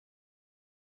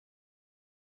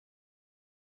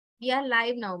We are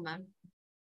live now, ma'am.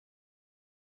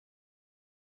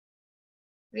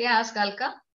 We ask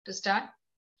Alka to start,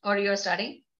 or you're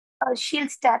starting? She'll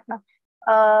start now.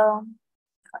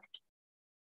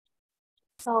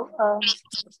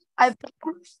 I've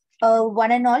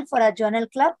one and all for our journal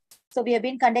club. So we have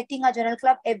been conducting our journal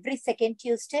club every second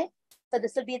Tuesday. So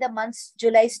this will be the month's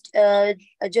July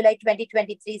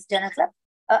 2023's journal club.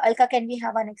 Alka, can we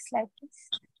have our next slide, please?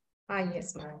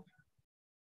 Yes, ma'am.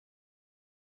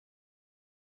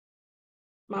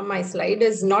 Ma'am, my slide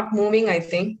is not moving, I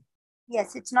think.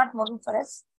 Yes, it's not moving for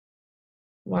us.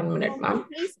 1 minute, ma'am.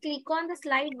 Please click on the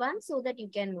slide one so that you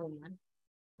can move, ma'am.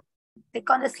 Click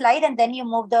on the slide and then you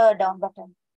move the down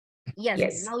button.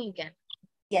 Yes. Now you can.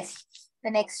 Yes,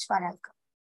 the next one, Alka.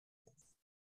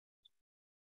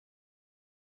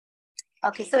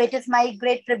 Okay, so it is my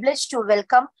great privilege to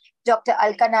welcome Dr.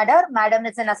 Alka Nadar. Madam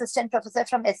is an assistant professor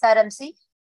from SRMC,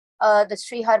 the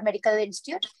Srihar Medical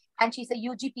Institute, and she's a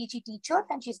UG PG teacher,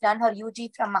 and she's done her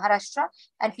UG from Maharashtra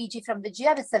and PG from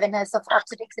Vijaya with 7 years of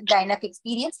obstetrics and gynec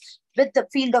experience with the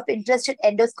field of interest in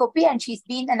endoscopy, and she's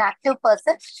been an active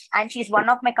person, and she's one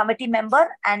of my committee member,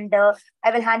 and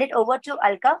I will hand it over to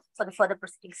Alka for the further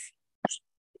proceedings.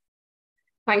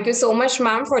 Thank you so much,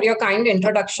 ma'am, for your kind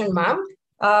introduction, ma'am.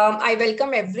 I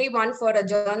welcome everyone for a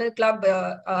journal club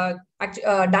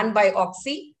done by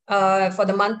OGSSI for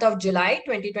the month of July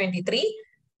 2023.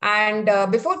 And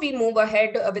before we move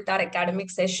ahead with our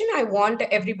academic session, I want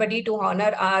everybody to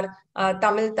honor our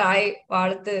Tamil Thai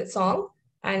Vaazhathu song.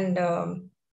 And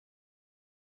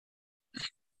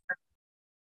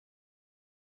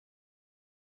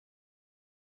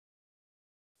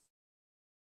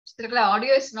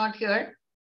audio is not here.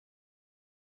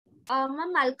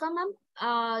 Ma'am, Alka, ma'am,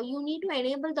 you need to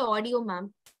enable the audio,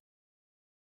 ma'am.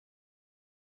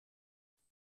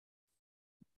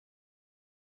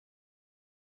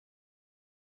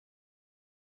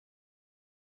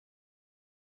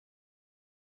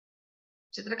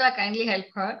 Chitraka, kindly help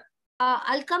her.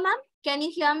 Alka, ma'am, can you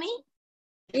hear me?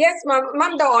 Yes, ma'am.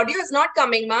 Ma'am, the audio is not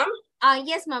coming, ma'am.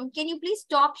 Yes, ma'am. Can you please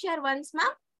stop share once,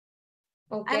 ma'am?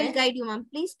 Okay. I will guide you, ma'am.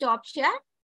 Please stop share.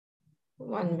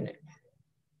 1 minute.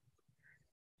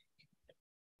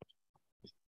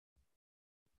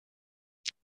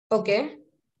 Okay.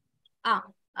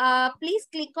 Please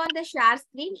click on the share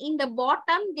screen. In the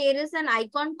bottom, there is an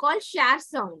icon called share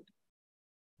sound.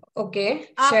 Okay.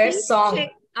 Share song.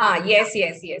 Check, yes.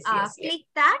 Click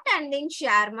that and then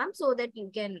share, ma'am, so that you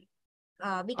can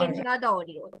we can hear the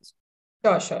audio.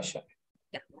 Sure.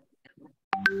 Yeah.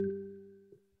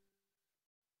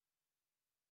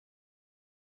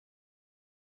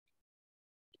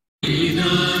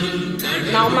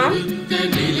 Now, ma'am.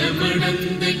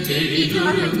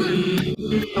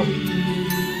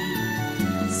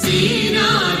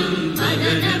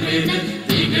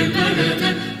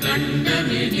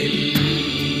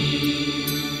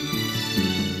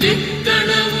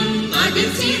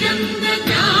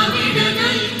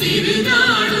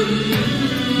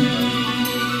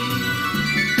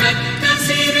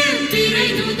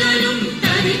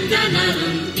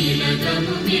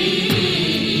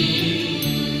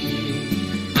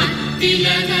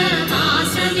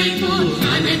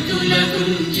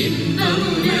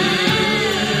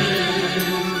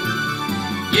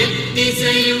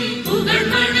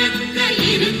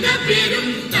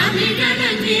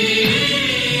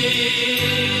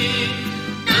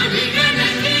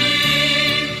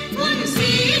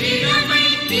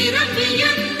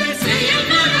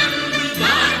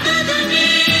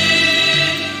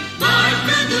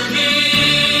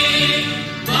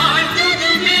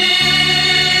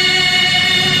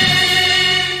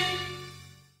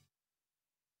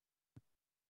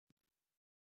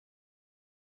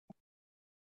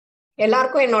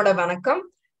 எல்லாருக்கும் என்னோட வணக்கம்.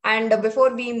 And before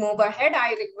we move ahead,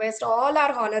 I request all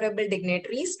our honorable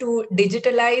dignitaries to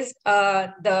digitalize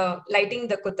the lighting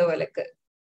the Kuttavalakku.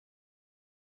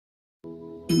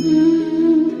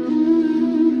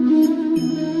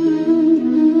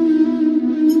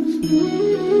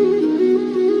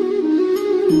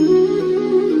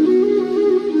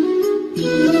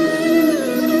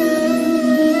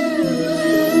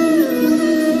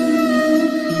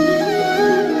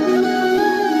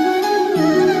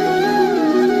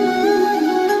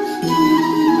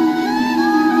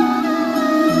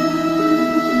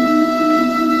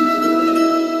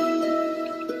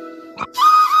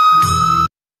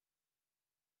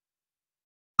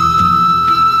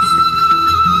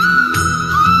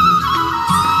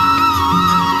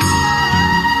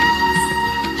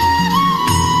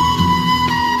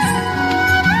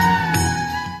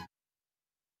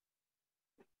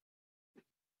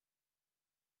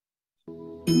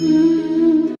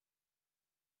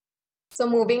 So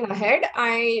moving ahead,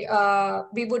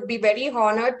 we would be very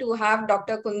honored to have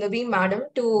Dr. Kundavi Madam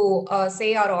to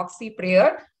say our OGSSI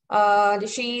prayer.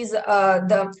 She's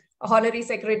the Honorary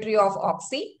Secretary of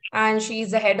OGSSI, and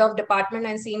she's the Head of Department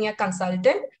and Senior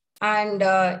Consultant and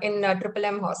in Triple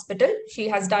M Hospital. She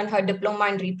has done her Diploma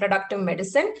in Reproductive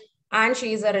Medicine, and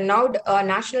she is a renowned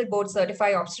National Board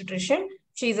Certified Obstetrician.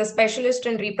 She is a specialist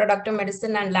in reproductive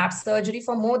medicine and lab surgery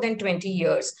for more than 20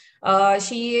 years.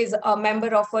 She is a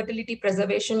member of Fertility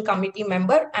Preservation Committee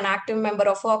member, an active member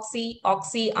of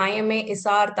OGSSI, IMA,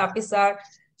 ISAR, TAPISAR.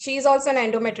 She is also an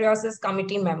endometriosis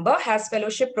committee member, has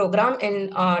fellowship program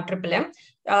in Triple M.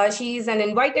 She is an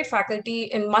invited faculty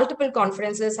in multiple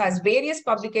conferences, has various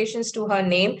publications to her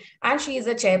name, and she is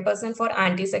a chairperson for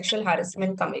Anti-Sexual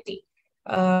Harassment Committee.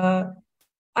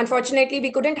 Unfortunately,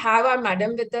 we couldn't have our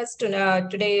madam with us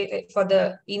today for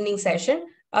the evening session.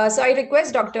 So I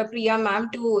request Dr. Priya ma'am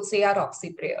to say our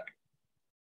OGSSI prayer.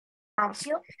 Thank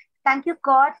you. Thank you,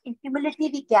 God. In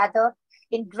humility we gather.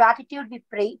 In gratitude we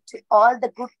pray to all the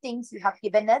good things you have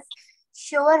given us.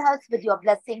 Shower us with your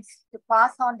blessings to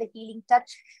pass on the healing touch,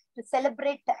 to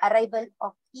celebrate the arrival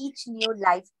of each new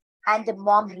life and a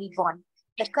mom reborn.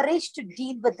 The courage to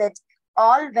deal with it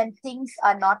all when things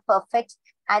are not perfect,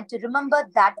 and to remember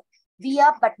that we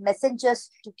are but messengers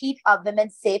to keep our women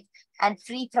safe and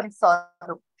free from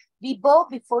sorrow. We bow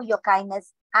before your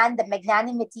kindness and the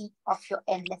magnanimity of your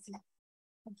endless love.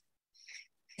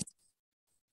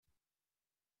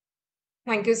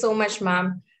 Thank you so much,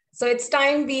 ma'am. So it's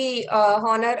time we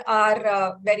honor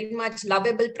our very much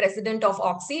lovable president of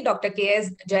OGSSI, Dr.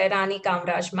 K.S. Jairani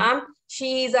Kamraj, ma'am.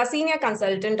 She is a senior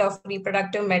consultant of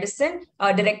reproductive medicine,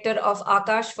 director of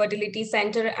Akash Fertility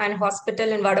Center and Hospital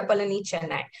in Vadapalani,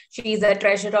 Chennai. She is a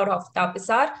treasurer of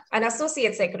TAPISAR, an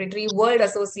associate secretary, World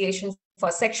Association for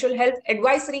Sexual Health,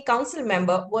 advisory council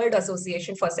member, World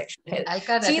Association for Sexual Health.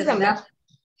 Alka, She's a enough.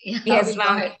 Yeah, yes,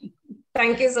 ma'am.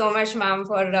 Thank you so much, ma'am,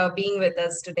 for being with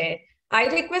us today. I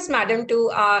request madam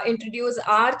to introduce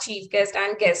our chief guest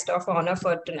and guest of honor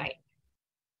for tonight.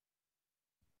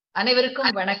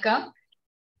 அனைவருக்கும் வணக்கம்.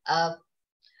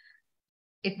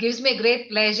 It gives me great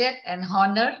pleasure and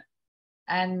honor,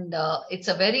 and it's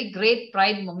a very great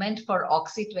pride moment for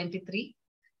OGSSI 23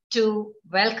 to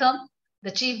welcome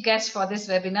the chief guest for this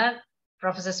webinar,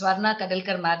 Professor Swarna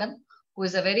Kadalkar Madam, who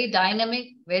is a very dynamic,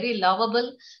 very lovable,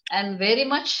 and very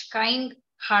much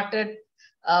kind-hearted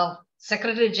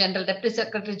Secretary General, Deputy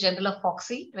Secretary General of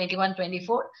OGSSI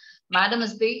 21-24. Madam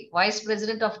is the Vice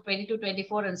President of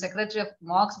 22-24 and Secretary of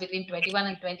MOGS between 21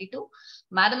 and 22.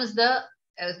 Madam is the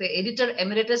Editor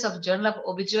Emeritus of Journal of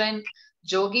OBGYN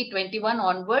Jogi 21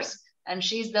 onwards, and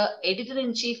she's the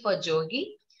Editor-in-Chief for Jogi.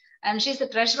 And she's the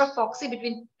Treasurer of OGSSI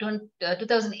between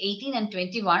 2018 and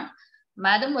 21.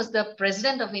 Madam was the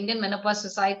President of Indian Menopause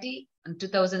Society in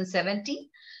 2017,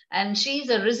 and she is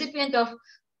a recipient of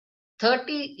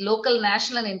 30 local,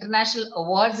 national, and international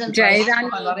awards and prizes.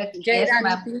 Yes,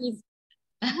 ma'am. Please.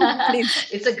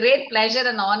 It's a great pleasure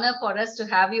and honor for us to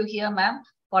have you here, ma'am,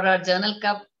 for our Journal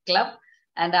Club.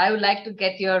 And I would like to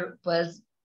get your words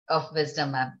of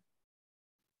wisdom, ma'am.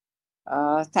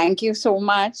 Thank you so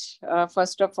much.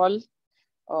 First of all,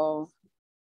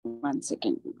 1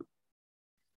 second.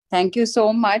 Thank you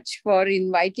so much for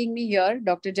inviting me here,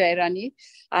 Dr. Jairani.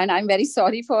 And I'm very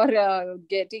sorry for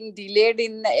getting delayed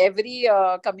in every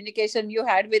communication you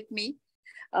had with me.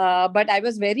 But I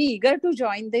was very eager to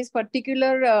join this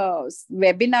particular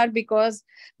webinar because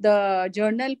the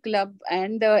Journal Club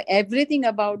and everything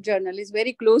about journal is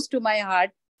very close to my heart,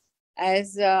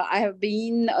 as I have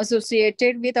been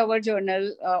associated with our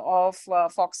journal of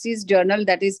Foxy's journal,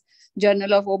 that is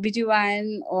Journal of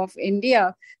OBGYN of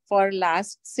India, for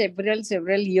last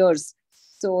several years.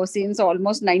 So since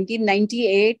almost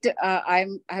 1998, I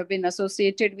have been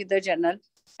associated with the journal,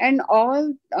 and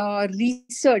all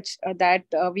research that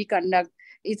we conduct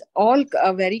is all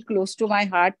very close to my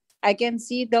heart. I can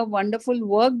see the wonderful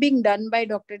work being done by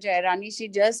Dr. Jairani. She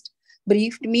just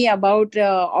briefed me about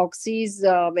OGSSI's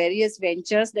various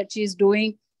ventures that she's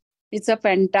doing. It's a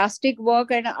fantastic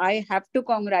work, and I have to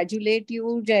congratulate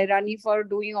you, Jairani, for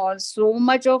doing so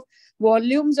much of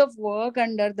volumes of work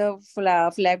under the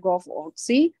flag of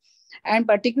OGSSI. And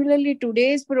particularly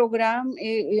today's program,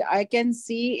 I can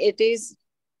see it is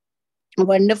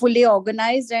wonderfully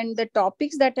organized, and the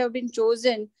topics that have been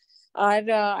chosen are,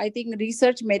 I think,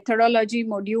 research methodology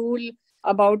module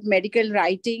about medical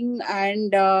writing.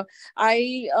 And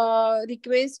I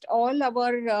request all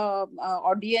our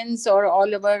audience or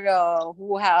all our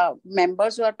who have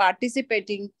members who are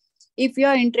participating, if you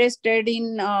are interested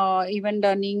in even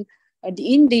learning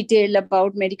in detail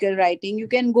about medical writing, you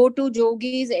can go to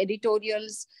Jogi's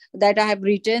editorials that I have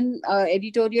written,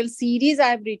 editorial series I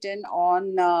have written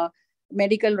on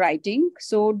medical writing.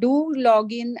 So do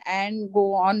log in and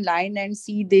go online and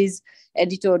see these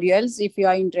editorials if you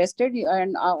are interested.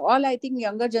 And all, I think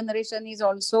younger generation is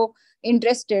also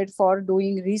interested for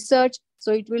doing research,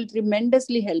 so it will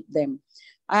tremendously help them.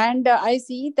 And I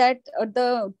see that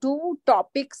the two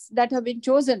topics that have been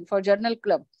chosen for Journal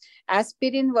Club,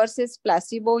 aspirin versus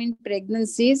placebo in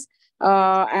pregnancies,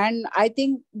 and I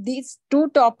think these two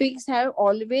topics have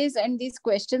always, and these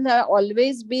questions have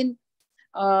always been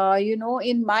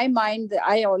in my mind.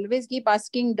 I always keep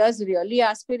asking, does really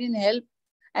aspirin help?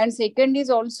 And second is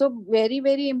also very,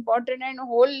 very important, and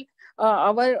whole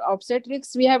our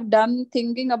obstetrics we have done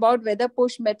thinking about whether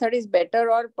push method is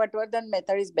better or Patwardhan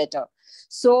method is better.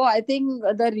 So I think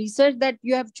the research that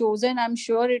you have chosen, I'm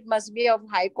sure it must be of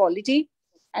high quality.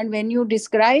 And when you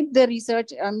describe the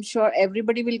research, I'm sure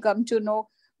everybody will come to know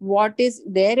what is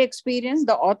their experience,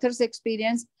 the author's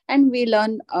experience, and we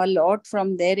learn a lot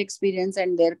from their experience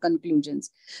and their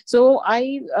conclusions. So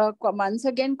I once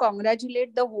again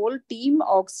congratulate the whole team,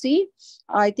 OGSSI.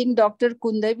 I think Dr.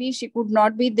 Kundavi, she could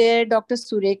not be there. Dr.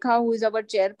 Surekha, who is our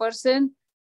chairperson.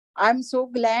 I'm so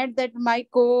glad that my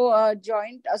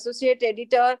joint associate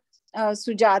editor,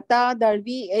 Sujata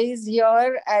Darvi, is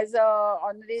here as a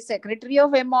honorary secretary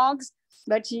of EMOGS.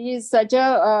 But she is such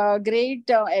a great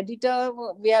editor.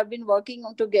 We have been working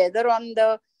together on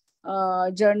the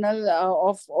Journal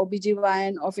of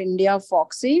OBGYN of India,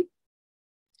 FOXI.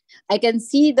 I can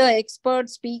see the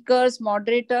experts, speakers,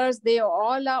 moderators, they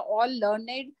all are all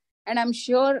learned. And I'm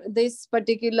sure this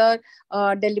particular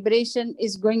deliberation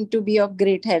is going to be of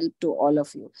great help to all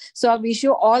of you. So I wish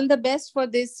you all the best for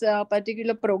this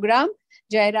particular program,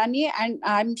 Jairani, and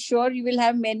I'm sure you will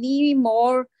have many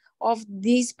more of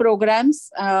these programs.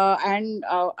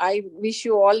 I wish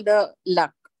you all the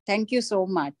luck. Thank you so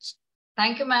much.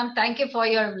 Thank you, ma'am. Thank you for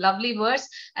your lovely words.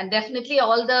 And definitely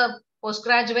all the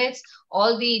postgraduates,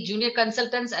 all the junior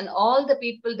consultants, and all the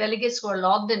people, delegates who are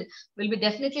logged in will be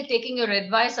definitely taking your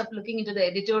advice of looking into the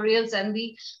editorials and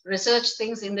the research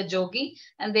things in the Jogi.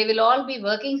 And they will all be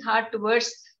working hard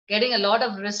towards getting a lot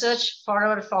of research for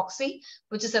our FOXI,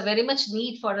 which is a very much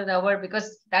need for an hour,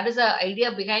 because that is the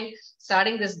idea behind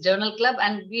starting this journal club.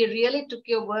 And we really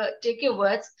take your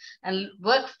words and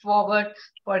work forward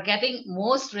for getting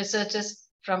most researchers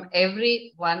from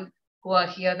everyone who are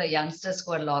here, the youngsters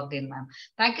who are logged in, ma'am.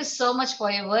 Thank you so much for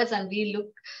your words, and we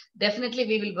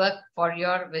will work for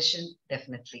your vision,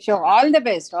 definitely. Sure, all the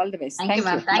best, all the best. Thank you,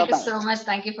 ma'am. Thank you so much.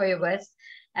 Thank you for your words.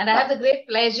 And I have the great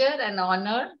pleasure and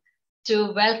honor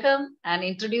to welcome and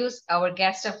introduce our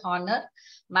guest of honor,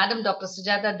 Madam Dr.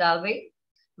 Sujata Dalve.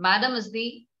 Madam is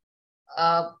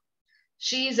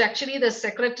she is actually the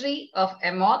secretary of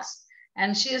EMOGS,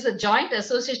 and she is a joint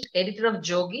associate editor of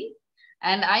Jogi.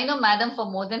 And I know Madam for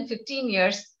more than 15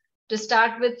 years. To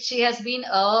start with, she has been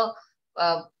a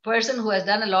person who has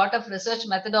done a lot of research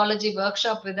methodology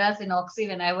workshop with us in OGSSI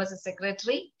when I was a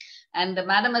secretary. And the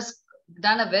Madam has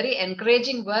done a very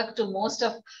encouraging work to most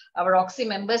of our OGSSI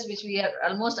members, which we are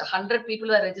almost 100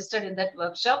 people are registered in that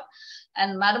workshop.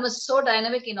 And Madam is so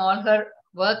dynamic in all her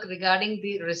work regarding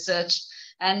the research.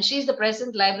 And she's the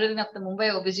present librarian of the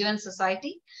Mumbai OBGYN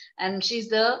Society. And she's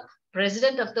the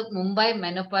president of the Mumbai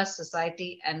Menopause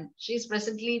Society. And she's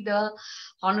presently the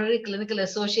honorary clinical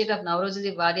associate of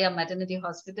Nauroji Wadia Maternity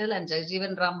Hospital and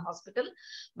Jagjeevan Ram Hospital.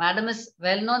 Madam is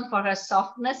well known for her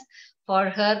softness, for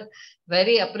her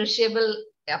very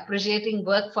appreciating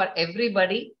work for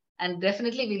everybody. And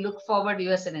definitely we look forward to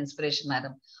you as an inspiration,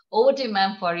 Madam. Over to you,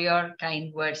 ma'am, for your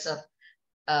kind words of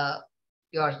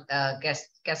your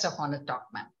guest of honor talk,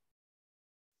 ma'am.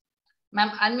 Ma'am,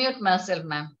 unmute myself,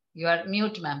 ma'am. You are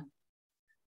mute, ma'am.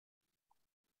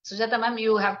 Sujata, ma'am,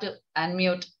 you have to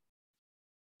unmute.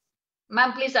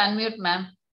 Ma'am, please unmute, ma'am.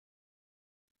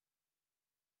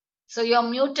 So you're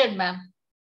muted, ma'am.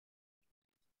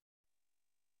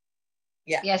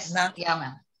 Yeah. Yes. Now,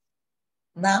 yeah,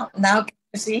 ma'am. Now can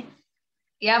you see?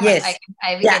 Yeah, yes.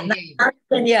 I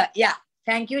can hear you. Yeah.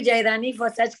 Thank you, Jairani, for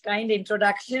such kind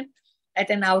introduction. At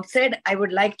an outset, I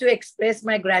would like to express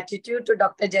my gratitude to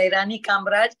Dr. Jairani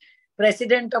Kamraj,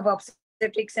 President of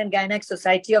Obstetrics and Gynec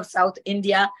Society of South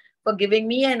India, for giving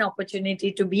me an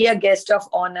opportunity to be a guest of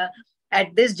honor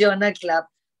at this journal club,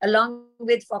 along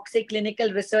with FOXI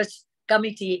Clinical Research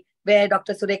Committee, where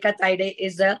Dr. Surekha Taide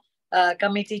is the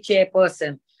committee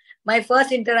chairperson. My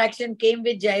first interaction came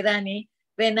with Jairani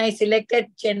when I selected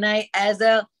Chennai as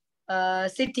a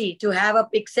city to have a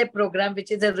PICSE program,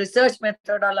 which is a research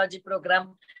methodology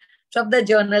program from the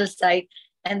journal side.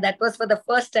 And that was for the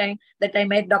first time that I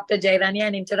met Dr. Jairani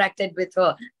and interacted with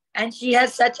her. And she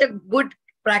has such a good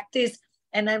practice.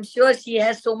 And I'm sure she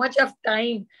has so much of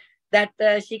time that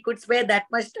she could spare that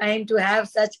much time to have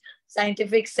such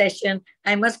scientific session.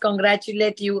 I must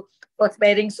congratulate you for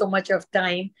sparing so much of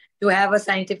time to have a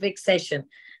scientific session.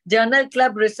 Journal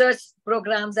club research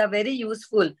programs are very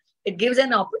useful. It gives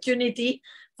an opportunity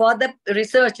for the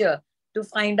researcher to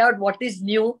find out what is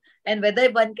new and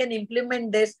whether one can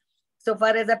implement this so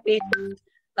far as a patient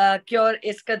cure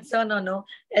is concerned or no,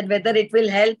 and whether it will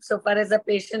help so far as the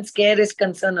patient's care is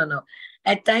concerned or no.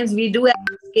 At times we do have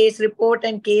case report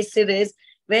and case series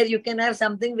where you can have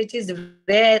something which is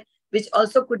rare, which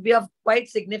also could be of quite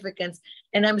significance.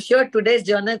 And I'm sure today's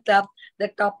journal club, the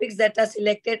topics that are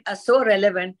selected are so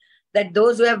relevant that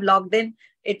those who have logged in,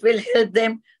 it will help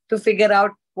them to figure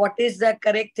out what is the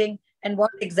correct thing and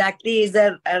what exactly is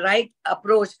a right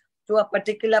approach to a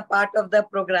particular part of the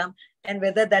program, and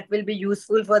whether that will be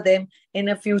useful for them in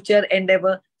a future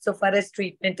endeavor so far as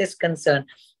treatment is concerned.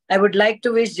 I would like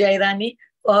to wish Jairani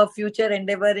for her future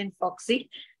endeavor in Foxy,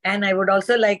 and I would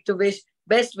also like to wish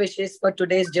best wishes for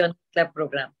today's Journal Club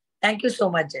program. Thank you so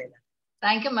much, Jairani.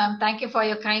 Thank you, ma'am. Thank you for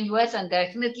your kind words. And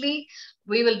definitely,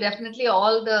 we will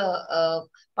all the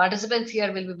participants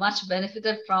here will be much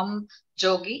benefited from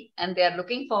Jogi. And they are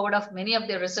looking forward of many of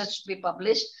their research to be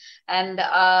published. And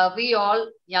we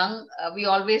all young, we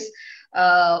always,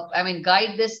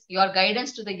 guide this, your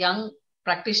guidance to the young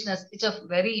practitioners. It's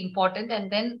very important.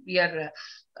 And then we are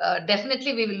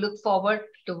definitely, we will look forward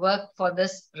to work for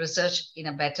this research in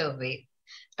a better way.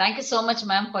 Thank you so much,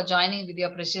 ma'am, for joining with your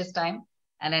precious time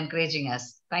and encouraging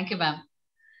us. Thank you, ma'am.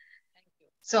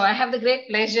 So I have the great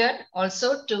pleasure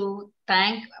also to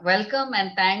welcome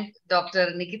and thank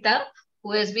Dr. Nikita,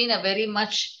 who has been a very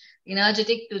much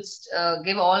energetic to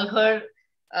give all her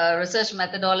research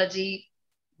methodology,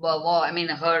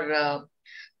 her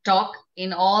talk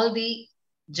in all the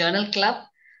journal club.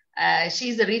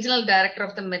 She's the regional director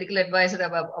of the medical advisor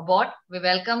board. We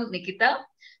welcome Nikita.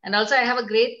 And also I have a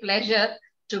great pleasure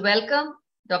to welcome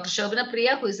Dr. Shobhana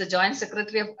Priya, who is the Joint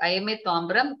Secretary of IMA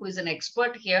Thombaram, who is an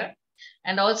expert here.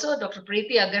 And also Dr.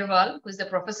 Preeti Agarwal, who is the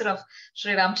Professor of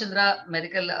Sri Ramchandra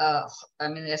Medical,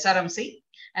 SRMC.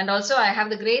 And also I have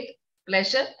the great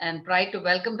pleasure and pride to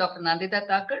welcome Dr. Nandita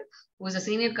Thakur, who is a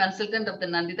Senior Consultant of the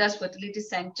Nandidas Fertility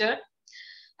Center.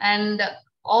 And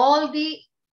all the,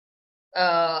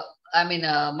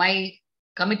 my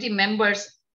committee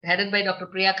members headed by Dr.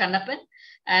 Priya Kannappan,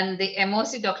 and the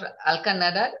MOC, Dr. Alka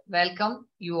Nadar, welcome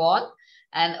you all.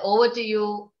 And over to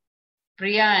you,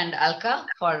 Priya and Alka,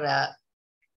 for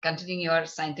continuing your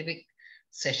scientific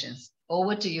sessions.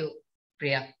 Over to you,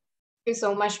 Priya. Thank you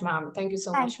so much, ma'am. Thank you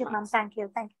so much. Thank you, ma'am. Thank you.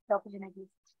 Thank you for the opportunity.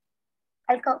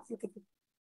 Alka, you can.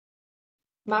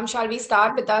 Ma'am, shall we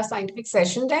start with our scientific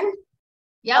session then?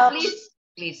 Yeah,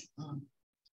 please.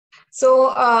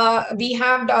 So we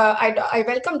have, I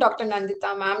welcome Dr.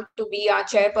 Nandita ma'am to be our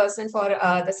chairperson for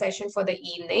the session for the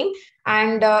evening.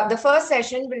 And the first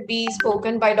session will be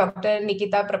spoken by Dr.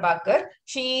 Nikita Prabhakar.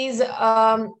 She's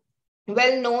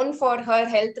well known for her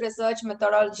health research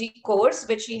methodology course,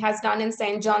 which she has done in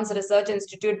St. John's Research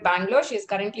Institute, Bangalore. She is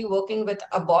currently working with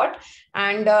ABOT,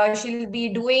 and she'll be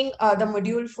doing the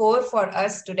module 4 for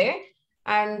us today.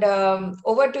 And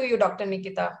over to you, Dr.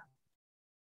 Nikita.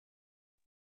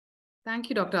 Thank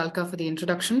you, Dr. Alka, for the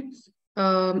introduction.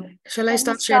 Shall I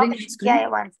start sharing my screen? Yeah,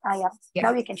 once. Yeah.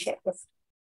 Now you can share this.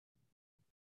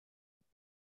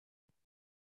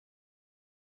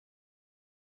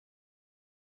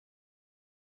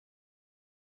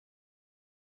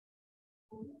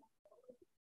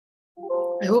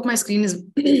 I hope my screen is,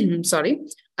 sorry.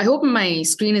 I hope my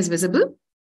screen is visible.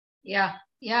 Yeah,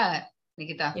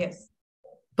 Nikita. Yes.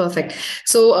 Perfect.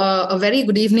 So a very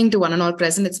good evening to one and all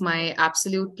present. It's my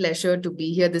absolute pleasure to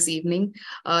be here this evening.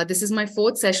 This is my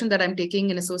 4th session that I'm taking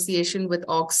in association with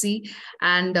OGSSI.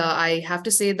 And I have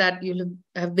to say that you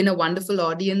have been a wonderful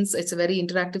audience. It's a very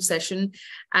interactive session.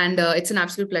 And it's an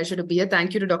absolute pleasure to be here.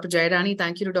 Thank you to Dr. Jairani.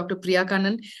 Thank you to Dr. Priya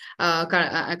Kannappan,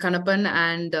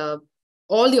 and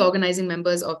all the organizing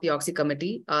members of the OGSSI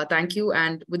committee. Thank you.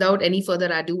 And without any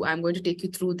further ado, I'm going to take you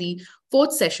through the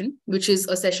 4th session, which is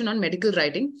a session on medical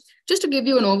writing. Just to give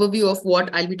you an overview of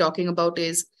what I'll be talking about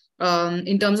is,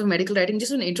 in terms of medical writing,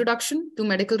 just an introduction to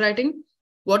medical writing.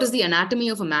 What is the anatomy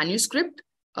of a manuscript?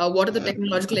 What are the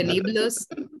technological enablers?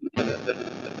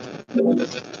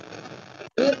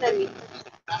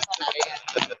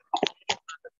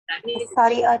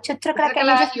 Sorry, Chitrakala, can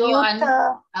you just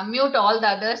unmute all the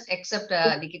others except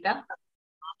Nikita?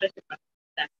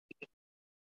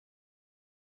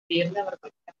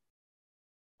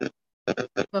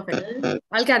 Perfect.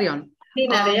 I'll carry on.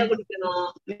 நிறைய குடிக்கணும்,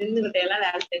 நின்னுகிட்டே எல்லாம்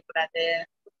வேலை செய்யக்கூடாது.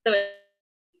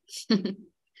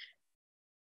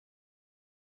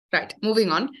 Right, moving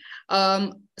on.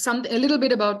 A little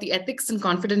bit about the ethics and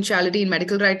confidentiality in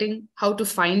medical writing, how to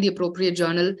find the appropriate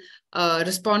journal,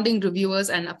 responding reviewers,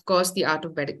 and of course, the art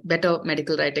of better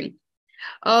medical writing.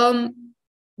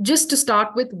 Just to start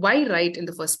with, why write in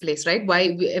the first place, right? Why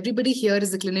everybody here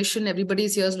is a clinician, everybody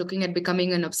here is looking at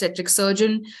becoming an obstetric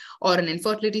surgeon or an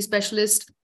infertility specialist.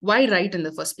 Why write in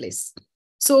the first place?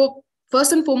 So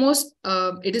first and foremost,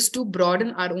 it is to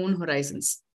broaden our own horizons.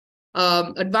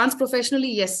 Advance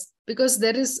professionally, yes, because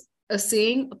there is a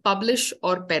saying, publish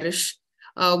or perish,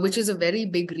 which is a very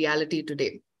big reality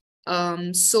today.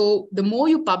 So the more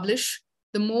you publish,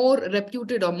 the more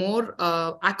reputed or more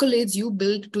accolades you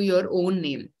build to your own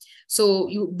name. So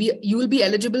you will be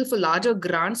eligible for larger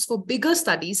grants for bigger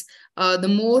studies,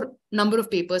 the more number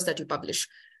of papers that you publish.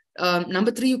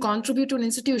 Number 3, you contribute to an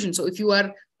institution. So if you are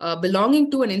belonging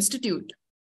to an institute,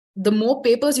 the more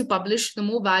papers you publish, the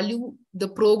more value the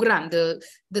program,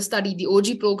 the study, the OG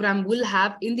program will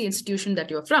have in the institution that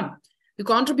you're from.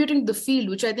 You're contributing to the field,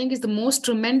 which I think is the most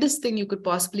tremendous thing you could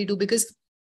possibly do, because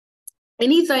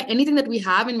anything that we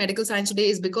have in medical science today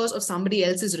is because of somebody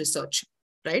else's research,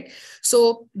 right?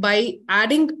 So by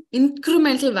adding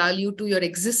incremental value to your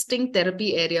existing therapy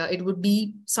area, it would be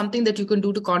something that you can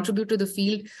do to contribute to the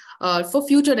field for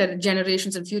future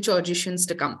generations and future OGSSIans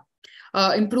to come.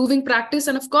 Improving practice,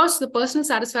 and of course, the personal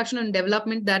satisfaction and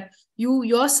development that you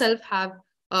yourself have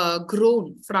grown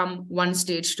from one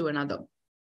stage to another.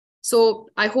 So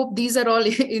I hope these are all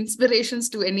inspirations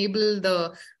to enable the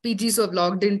PGs who have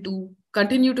logged in to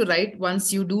continue to write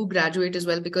once you do graduate as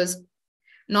well, because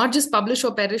not just publish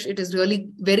or perish, it is really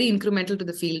very incremental to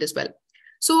the field as well.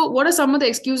 So what are some of the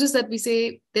excuses that we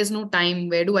say, there's no time,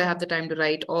 where do I have the time to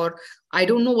write? Or I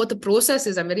don't know what the process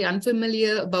is. I'm very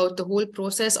unfamiliar about the whole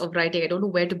process of writing. I don't know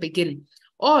where to begin.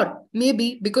 Or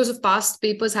maybe because of past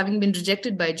papers having been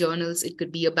rejected by journals, it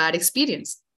could be a bad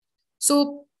experience.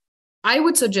 So I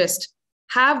would suggest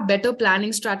have better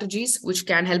planning strategies, which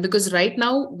can help, because right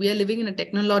now we are living in a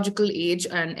technological age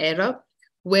and era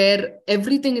where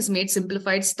everything is made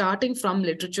simplified, starting from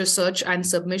literature search and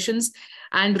submissions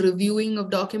and reviewing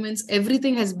of documents.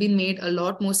 Everything has been made a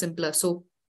lot more simpler. So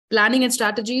planning and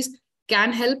strategies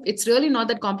can help. It's really not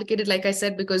that complicated, like I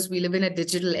said, because we live in a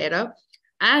digital era.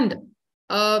 And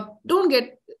don't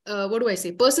get,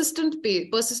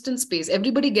 persistence pays.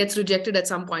 Everybody gets rejected at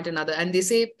some point or another. And they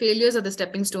say failures are the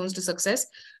stepping stones to success.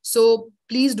 So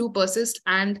please do persist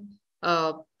and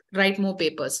write more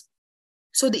papers.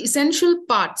 So the essential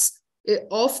parts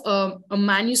of a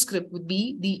manuscript would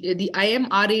be the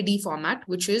IMRAD format,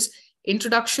 which is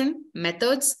introduction,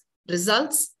 methods,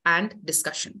 results, and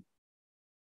discussion.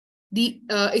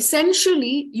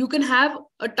 Essentially, you can have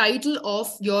a title of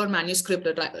your manuscript,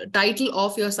 a title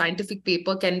of your scientific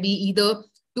paper can be either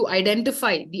to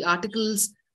identify the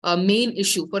article's main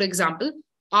issue. For example,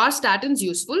 are statins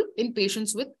useful in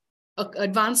patients with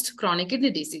advanced chronic kidney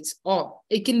disease? Or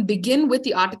it can begin with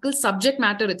the article subject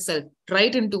matter itself,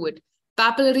 right into it.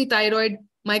 Papillary thyroid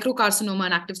microcarcinoma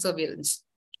and active surveillance.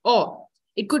 Or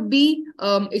it could be,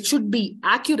 it should be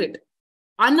accurate,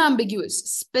 unambiguous,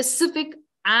 specific,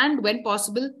 and when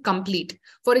possible, complete.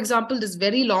 For example, this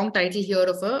very long title here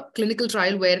of a clinical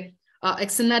trial where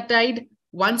exenatide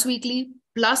once weekly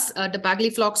plus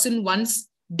dapagliflozin once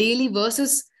daily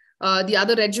versus the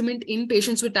other regimen in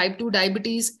patients with type 2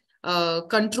 diabetes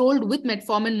controlled with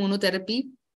metformin monotherapy,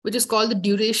 which is called the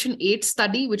Duration 8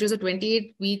 study, which is a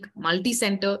 28-week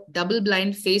multi-center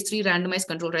double-blind phase 3 randomized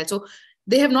control trial. So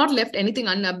they have not left anything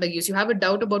unambiguous. You have a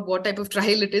doubt about what type of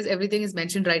trial it is, everything is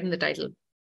mentioned right in the title.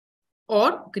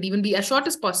 Or could even be as short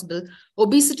as possible,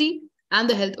 obesity and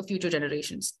the health of future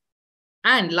generations.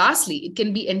 And lastly, it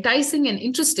can be enticing and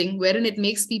interesting, wherein it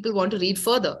makes people want to read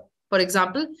further. For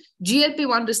example,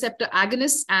 GLP-1 receptor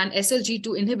agonists and SLG2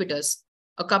 inhibitors,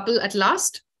 a couple at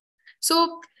last.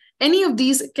 So any of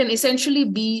these can essentially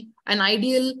be an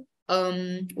ideal,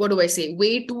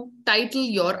 way to title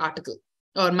your article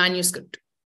or manuscript.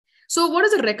 So what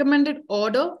is the recommended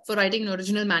order for writing an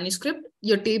original manuscript?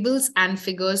 Your tables and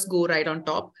figures go right on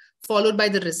top, followed by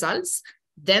the results,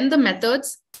 then the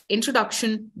methods,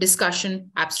 introduction,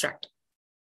 discussion, abstract.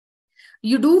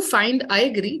 You do find, I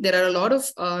agree, there are a lot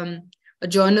of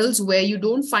journals where you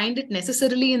don't find it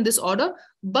necessarily in this order,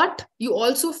 but you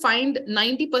also find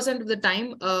 90% of the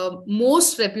time,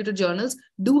 most reputed journals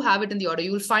do have it in the order.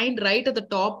 You will find right at the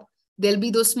top, there'll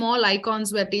be those small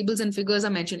icons where tables and figures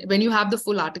are mentioned when you have the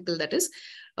full article, that is.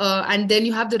 And then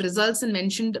you have the results and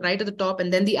mentioned right at the top,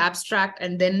 and then the abstract,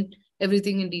 and then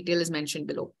everything in detail is mentioned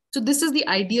below. So this is the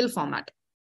ideal format.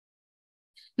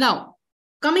 Now,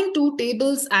 coming to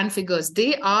tables and figures,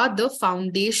 they are the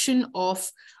foundation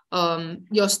of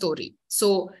your story.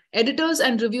 So editors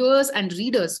and reviewers and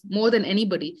readers, more than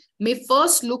anybody, may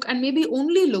first look and maybe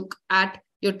only look at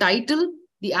your title,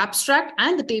 the abstract,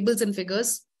 and the tables and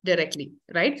figures directly,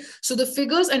 right? So the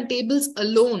figures and tables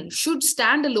alone should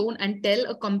stand alone and tell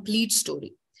a complete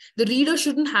story. The reader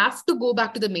shouldn't have to go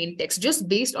back to the main text. Just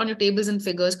based on your tables and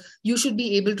figures, you should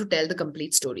be able to tell the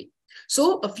complete story.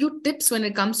 So a few tips when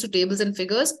it comes to tables and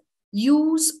figures: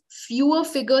 use fewer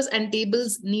figures and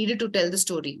tables needed to tell the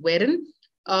story, wherein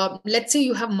let's say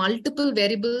you have multiple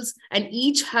variables and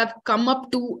each have come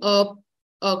up to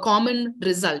a common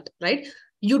result, right?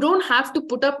 You don't have to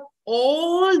put up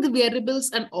all the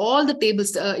variables and all the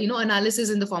tables, analysis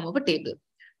in the form of a table.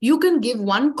 You can give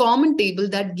one common table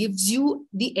that gives you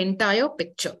the entire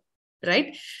picture,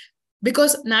 right?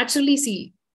 Because naturally,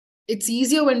 see, it's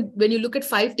easier when you look at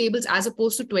 5 tables as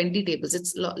opposed to 20 tables.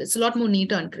 It's a lot more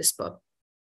neater and crisper.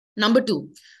 Number 2,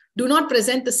 do not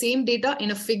present the same data in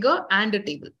a figure and a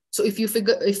table. So if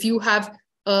you have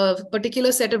a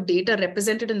particular set of data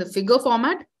represented in the figure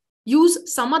format,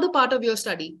 use some other part of your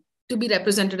study to be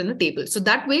represented in the table. So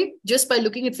that way, just by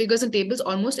looking at figures and tables,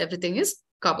 almost everything is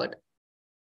covered.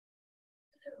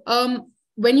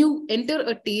 When you enter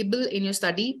a table in your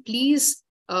study, please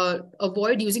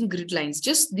avoid using grid lines.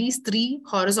 Just these 3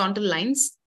 horizontal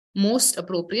lines, most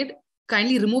appropriate.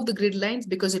 Kindly remove the grid lines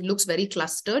because it looks very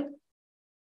clustered.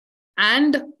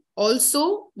 And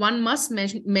also, one must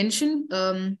mention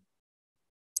the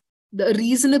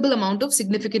reasonable amount of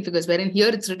significant figures, wherein here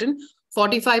it's written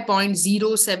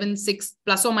 45.076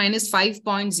 plus or minus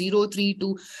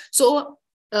 5.032. So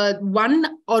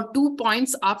 1 or 2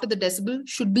 points after the decimal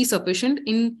should be sufficient.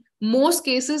 In most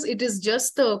cases, it is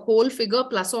just the whole figure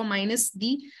plus or minus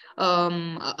the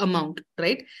amount,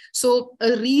 right? So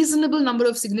a reasonable number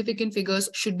of significant figures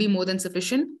should be more than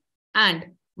sufficient.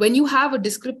 And when you have a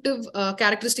descriptive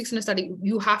characteristics in a study,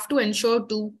 you have to ensure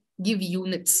to give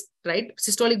units, right?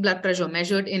 Systolic blood pressure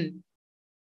measured in,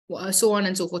 so on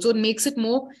and so forth. So it makes it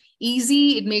more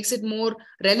easy, it makes it more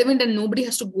relevant, and nobody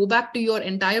has to go back to your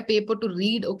entire paper to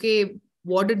read, okay,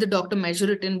 what did the doctor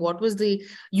measure it in? What was the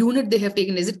unit they have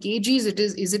taken? Is it kgs?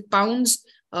 Is it pounds?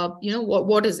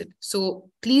 What is it? So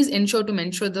please ensure to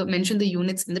mention the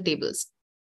units in the tables.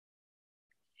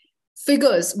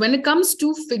 Figures. When it comes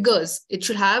to figures, it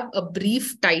should have a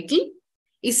brief title,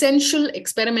 essential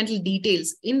experimental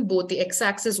details in both the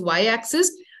x-axis,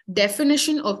 y-axis,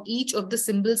 definition of each of the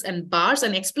symbols and bars,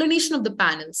 and explanation of the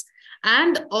panels,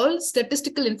 and all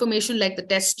statistical information like the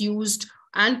test used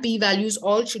and p-values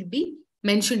all should be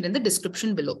mentioned in the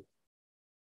description below.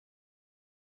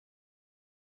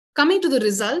 Coming to the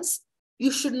results,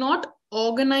 you should not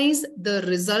organize the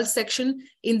results section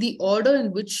in the order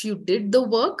in which you did the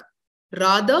work.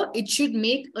 Rather, it should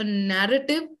make a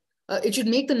narrative. It should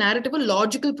make the narrative a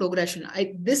logical progression.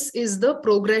 This is the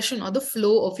progression or the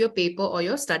flow of your paper or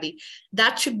your study.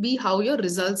 That should be how your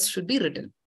results should be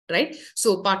written, right?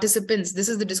 So participants, this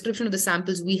is the description of the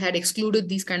samples. We had excluded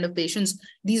these kind of patients.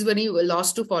 These were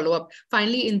lost to follow up.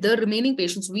 Finally, in the remaining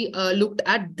patients, we looked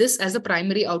at this as a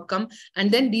primary outcome. And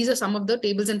then these are some of the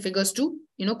tables and figures to,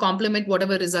 complement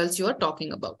whatever results you are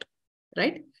talking about,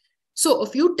 right? So a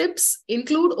few tips: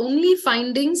 include only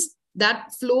findings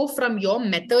that flow from your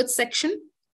method section.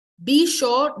 Be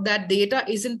sure that data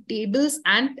is in tables,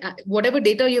 and whatever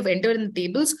data you have entered in the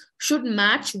tables should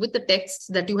match with the texts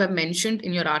that you have mentioned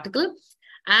in your article.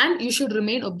 And you should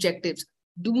remain objective.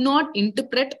 Do not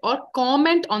interpret or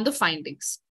comment on the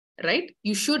findings, right?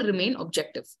 You should remain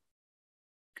objective.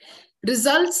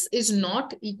 Results is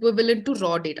not equivalent to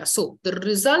raw data. So the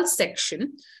results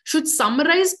section should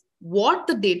summarize what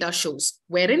the data shows,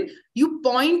 wherein you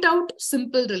point out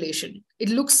simple relation. It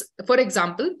looks, for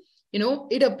example,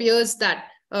 it appears that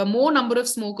more number of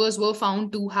smokers were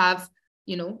found to have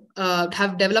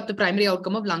developed the primary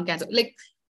outcome of lung cancer. Like,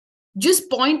 just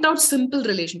point out simple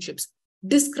relationships.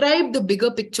 Describe the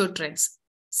bigger picture trends.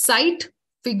 Cite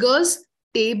figures,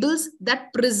 tables that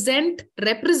represent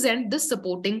the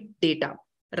supporting data,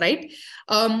 right?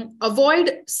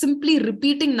 Avoid simply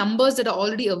repeating numbers that are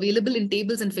already available in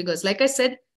tables and figures. Like I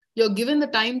said, you're given the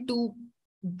time to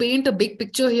paint a big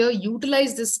picture here.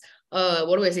 Utilize this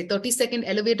 30-second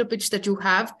elevator pitch that you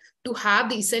have to have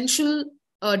the essential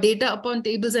data upon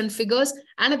tables and figures,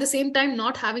 and at the same time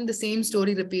not having the same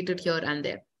story repeated here and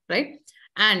there, right?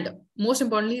 And most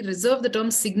importantly, reserve the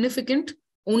term significant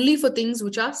only for things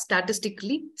which are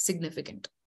statistically significant.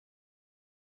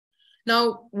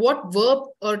 Now, what verb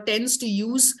or tense to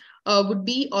use would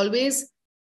be always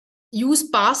use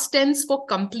past tense for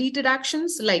completed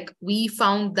actions, like we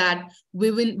found that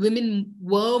women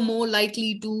were more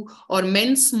likely to, or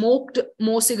men smoked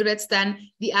more cigarettes than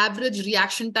the average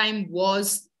reaction time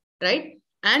was, right?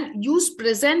 And use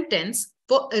present tense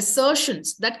for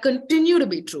assertions that continue to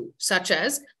be true, such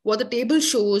as what the table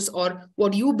shows or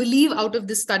what you believe out of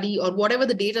this study or whatever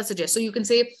the data suggests. So you can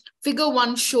say figure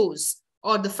 1 shows,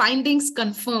 or the findings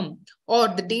confirm, or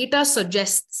the data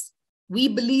suggests. We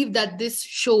believe that this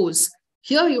shows.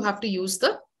 Here you have to use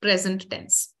the present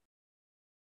tense.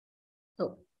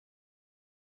 So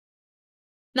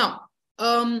now,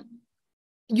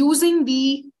 using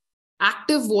the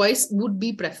active voice would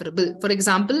be preferable. For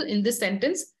example, in this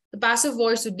sentence, the passive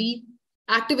voice would be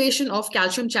activation of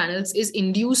calcium channels is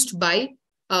induced by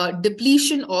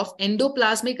depletion of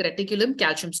endoplasmic reticulum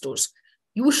calcium stores.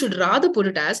 You should rather put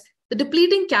it as the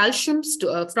depleting calcium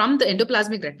from the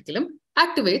endoplasmic reticulum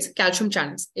activates calcium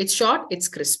channels. It's short, it's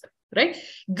crisp, right?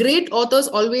 Great authors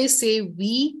always say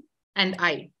we and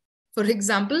I. For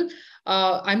example,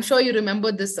 I'm sure you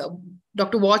remember this,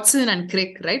 Dr. Watson and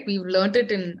Crick, right? We've learned it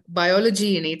in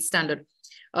biology in 8th standard.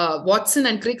 Watson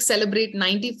and Crick celebrate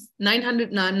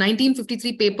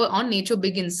 1953 paper on Nature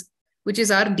Begins, which is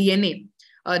our DNA.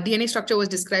 DNA structure was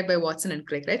described by Watson and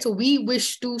Crick, right? So we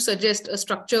wish to suggest a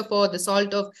structure for the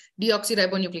salt of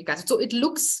deoxyribonucleic acid. So it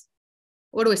looks,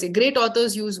 what do I say? Great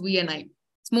authors use we and I.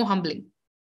 It's more humbling.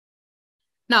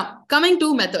 Now, coming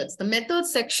to methods. The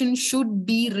methods section should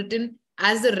be written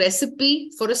as the recipe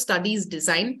for a study's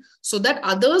design so that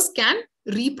others can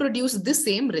reproduce the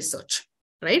same research,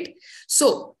 right?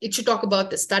 So it should talk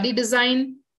about the study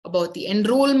design, about the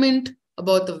enrollment,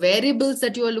 about the variables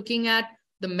that you are looking at,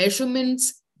 the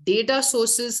measurements, data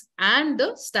sources, and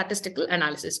the statistical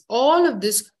analysis. All of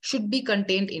this should be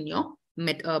contained in your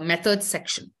methods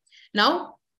section.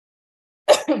 Now,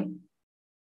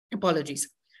 apologies.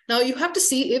 Now you have to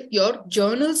see if your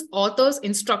journal's author's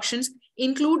instructions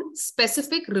include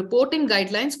specific reporting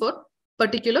guidelines for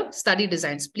particular study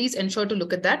designs. Please ensure to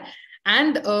look at that.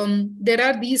 And there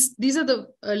are these are the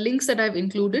links that I've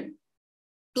included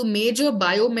to major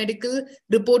biomedical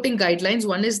reporting guidelines.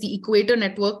 One is the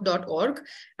equatornetwork.org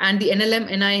and the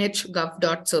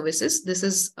NLM-NIH-Gov.services. This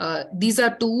is these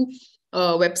are two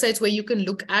websites where you can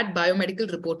look at biomedical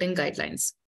reporting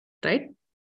guidelines, right?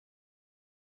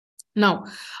 Now,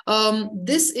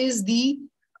 this is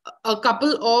a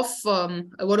couple of,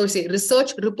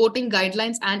 research reporting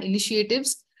guidelines and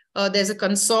initiatives. There's a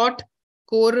consort,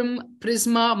 quorum,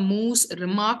 prisma, moose,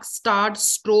 remark, start,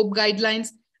 strobe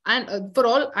guidelines, and for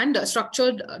all, and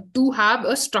structured to have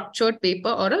a structured paper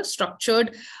or a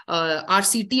structured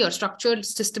RCT or structured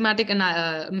systematic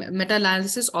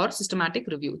meta-analysis or systematic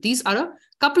review. These are a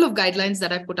couple of guidelines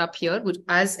that I put up here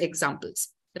as examples,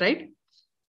 right?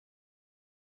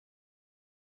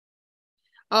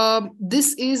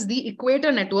 This is the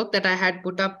Equator Network that I had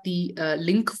put up the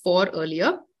link for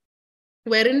earlier,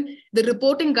 wherein the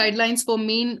reporting guidelines for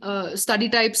main study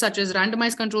types such as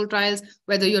randomized control trials,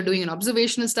 whether you're doing an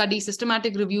observational study,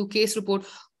 systematic review, case report,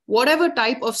 whatever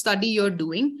type of study you're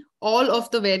doing, all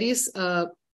of the various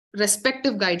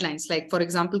respective guidelines, like for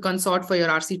example, consort for your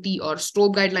RCT or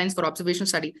strobe guidelines for observational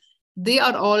study, they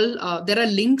are all, there are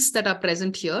links that are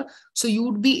present here. So you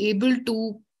would be able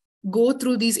to go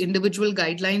through these individual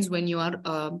guidelines when you are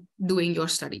doing your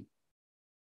study.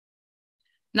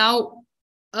 Now,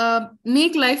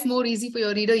 make life more easy for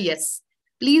your reader. Yes,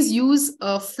 please use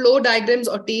flow diagrams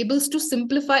or tables to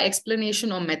simplify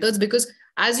explanation or methods, because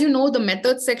as you know, the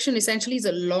methods section essentially is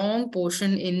a long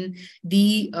portion in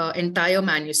the entire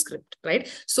manuscript,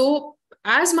 right? So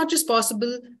as much as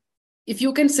possible, if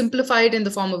you can simplify it in the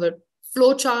form of a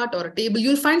flow chart or a table,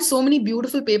 you'll find so many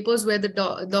beautiful papers where the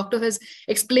doctor has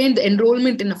explained the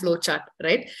enrollment in a flow chart,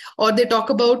 right? Or they talk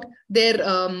about their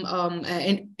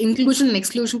inclusion and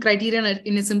exclusion criteria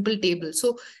in a simple table.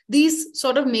 So these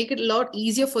sort of make it a lot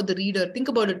easier for the reader. Think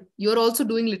about it. You're also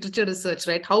doing literature research,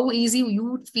 right? How easy you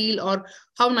would feel or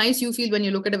how nice you feel when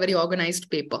you look at a very organized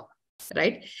paper,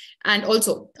 right? And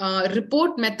also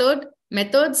report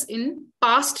methods in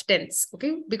past tense,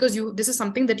 okay? Because this is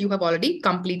something that you have already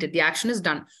completed. The action is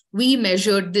done. We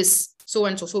measured this, so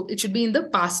and so. So it should be in the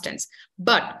past tense.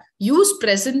 But use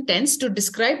present tense to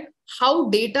describe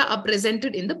how data are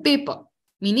presented in the paper.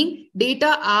 Meaning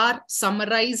data are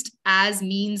summarized as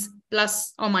means,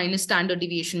 plus or minus standard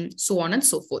deviation, so on and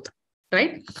so forth,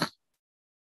 right?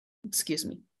 Excuse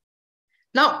me.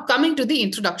 Now coming to the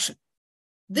introduction.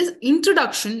 This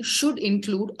introduction should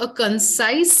include a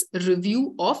concise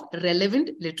review of relevant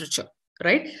literature,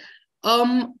 right?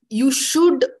 You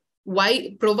should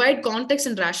provide context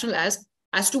and rationale as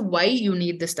as to why you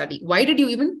need the study. Why did you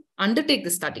even undertake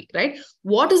the study, right?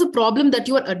 What is the problem that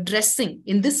you are addressing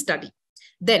in this study?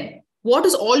 Then what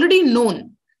is already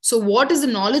known? So what is the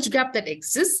knowledge gap that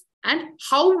exists, and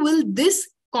how will this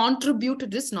contribute to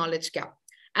this knowledge gap?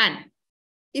 And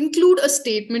include a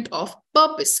statement of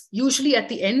purpose, usually at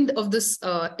the end of this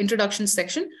introduction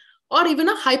section, or even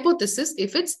a hypothesis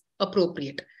if it's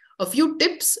appropriate. A few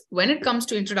tips when it comes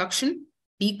to introduction: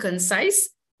 be concise,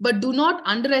 but do not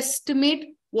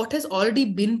underestimate what has already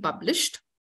been published.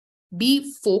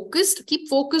 Be focused, keep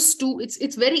focused too.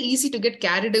 It's very easy to get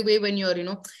carried away when you're,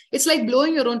 it's like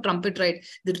blowing your own trumpet, right?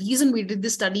 The reason we did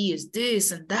this study is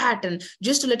this and that. And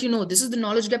just to let you know, this is the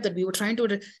knowledge gap that we were trying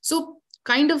to. So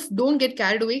kind of don't get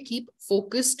carried away. Keep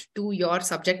focused to your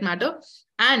subject matter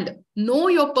and know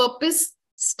your purpose,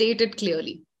 state it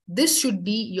clearly. This should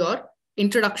be your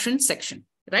introduction section,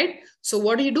 right? So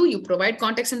what do? You provide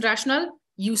context and rationale.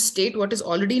 You state what is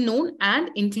already known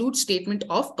and include statement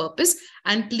of purpose,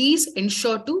 and please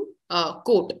ensure to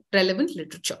quote relevant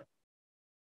literature.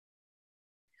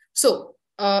 So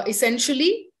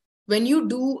essentially, when you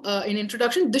do an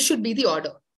introduction, this should be the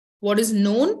order: what is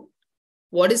known,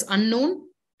 what is unknown,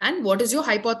 and what is your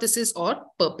hypothesis or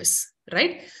purpose,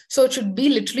 right? So it should be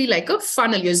literally like a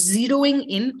funnel. You're zeroing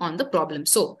in on the problem.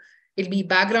 So it'll be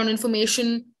background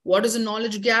information, what is the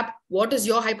knowledge gap, what is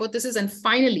your hypothesis, and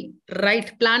finally,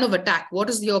 write plan of attack. What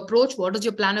is your approach? What is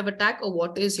your plan of attack, or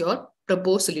what is your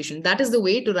proposed solution? That is the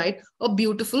way to write a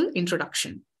beautiful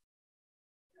introduction.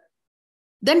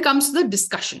 Then comes the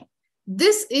discussion.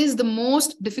 This is the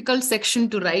most difficult section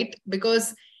to write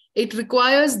because it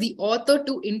requires the author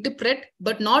to interpret,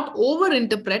 but not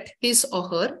over-interpret his or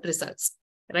her results,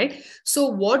 right? So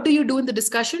what do you do in the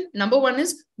discussion? Number one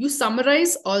is you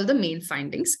summarize all the main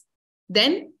findings.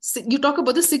 Then you talk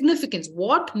about the significance.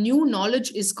 What new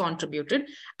knowledge is contributed,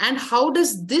 and how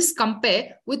does this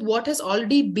compare with what has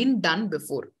already been done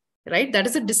before, right? That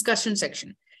is a discussion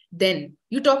section. Then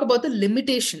you talk about the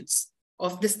limitations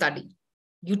of the study.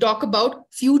 You talk about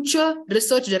future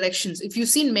research directions. If you've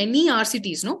seen many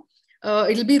RCTs,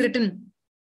 it'll be written,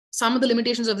 some of the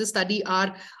limitations of the study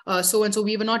are so and so.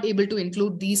 We were not able to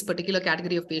include these particular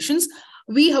category of patients.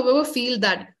 We, however, feel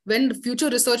that when future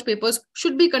research papers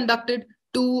should be conducted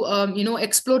to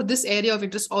explore this area of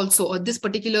interest also, or this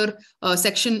particular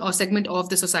section or segment of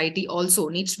the society also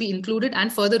needs to be included,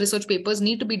 and further research papers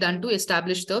need to be done to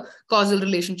establish the causal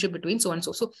relationship between so and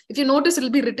so. So if you notice,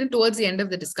 it'll be written towards the end of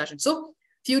the discussion. So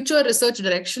future research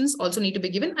directions also need to be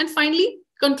given. And finally,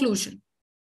 conclusion.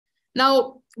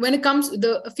 Now, when it comes,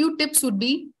 a few tips would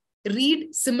be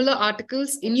read similar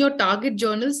articles in your target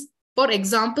journals for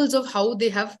examples of how they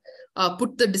have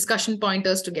put the discussion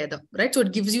pointers together, right? So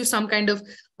it gives you some kind of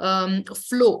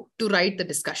flow to write the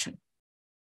discussion.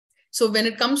 So when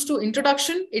it comes to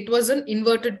introduction, it was an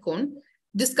inverted cone.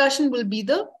 Discussion will be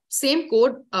the same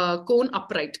cone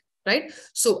upright, right?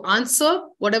 So answer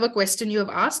whatever question you have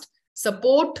asked,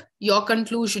 support your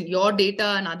conclusion, your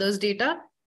data and others' data,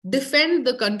 defend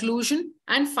the conclusion,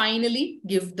 and finally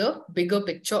give the bigger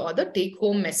picture or the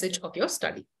take-home message of your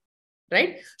study,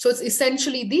 right? So it's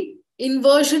essentially the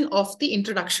inversion of the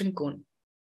introduction cone.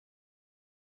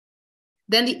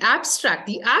 Then the abstract.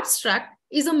 The abstract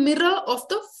is a mirror of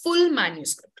the full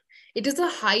manuscript. It is a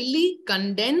highly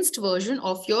condensed version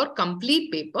of your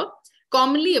complete paper,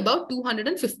 commonly about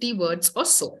 250 words or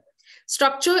so.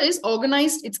 Structure is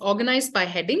organized. It's organized by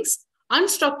headings.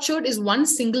 Unstructured is one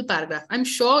single paragraph. I'm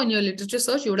sure in your literature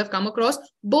search, you would have come across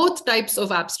both types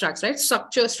of abstracts, right?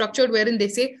 Structured, wherein they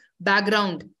say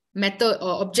background, method,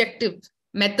 objective,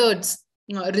 methods,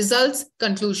 results,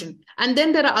 conclusion. And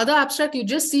then there are other abstract, you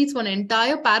just see it's one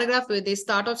entire paragraph where they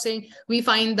start off saying, we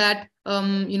find that,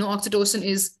 oxytocin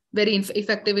is very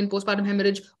effective in postpartum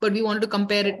hemorrhage, but we wanted to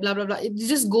compare it, blah, blah, blah. It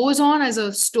just goes on as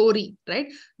a story,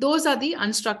 right? Those are the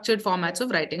unstructured formats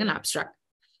of writing an abstract.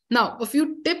 Now, a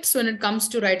few tips when it comes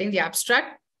to writing the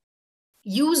abstract.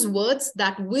 Use words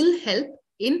that will help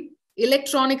in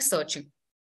electronic searching,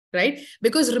 right?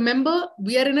 Because remember,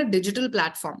 we are in a digital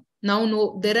platform. Now,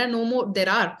 there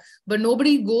are, but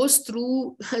nobody goes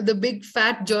through the big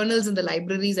fat journals in the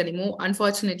libraries anymore,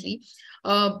 unfortunately.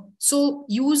 So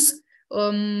use,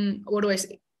 words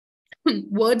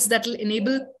that will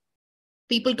enable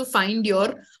people to find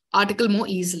your article more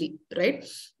easily, right?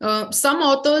 Some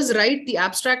authors write the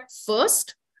abstract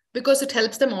first because it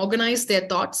helps them organize their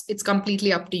thoughts. It's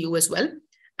completely up to you as well.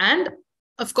 And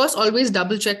of course, always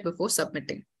double check before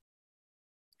submitting.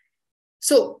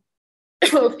 So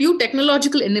a few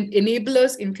technological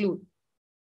enablers include.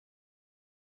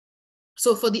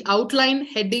 So for the outline,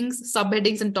 headings,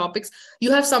 subheadings, and topics,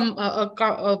 you have some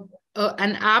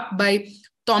an app by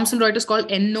Thomson Reuters called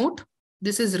EndNote.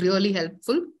 This is really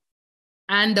helpful.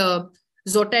 And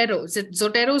Zotero.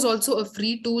 Zotero is also a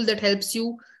free tool that helps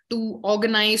you to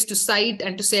organize, to cite,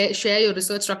 and to share your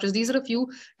research structures. These are a few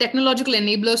technological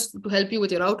enablers to help you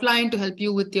with your outline, to help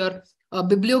you with your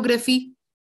bibliography,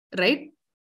 right?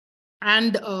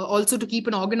 And also to keep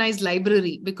an organized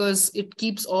library, because it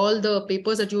keeps all the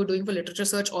papers that you are doing for literature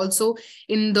search also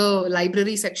in the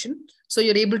library section. So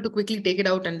you're able to quickly take it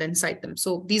out and then cite them.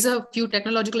 So these are a few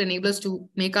technological enablers to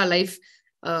make our life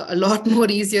a lot more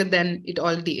easier than it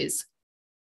already is.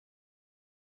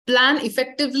 Plan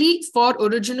effectively for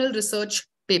original research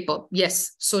paper.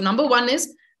 Yes. So number one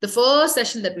is the first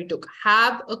session that we took,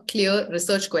 have a clear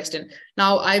research question.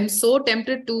 Now, I'm so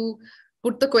tempted to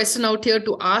put the question out here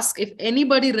to ask if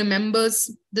anybody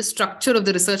remembers the structure of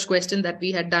the research question that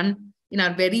we had done in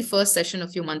our very first session a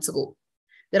few months ago.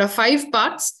 There are 5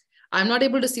 parts. I'm not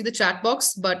able to see the chat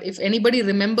box, but if anybody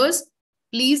remembers,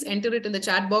 please enter it in the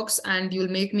chat box and you'll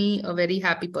make me a very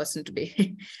happy person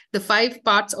today. The 5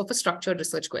 parts of a structured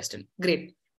research question.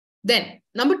 Great. Then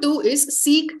number 2 is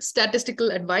seek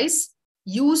statistical advice.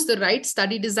 Use the right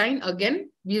study design. Again,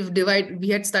 we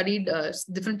had studied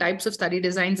different types of study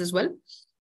designs as well.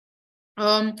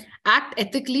 Act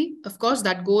ethically. Of course,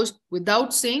 that goes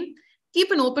without saying.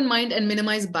 Keep an open mind and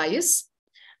minimize bias.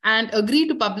 And agree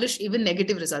to publish even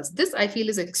negative results. This I feel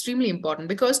is extremely important,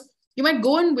 because you might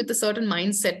go in with a certain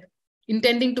mindset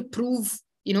intending to prove,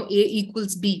 A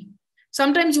equals B.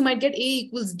 Sometimes you might get A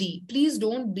equals D. Please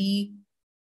don't be,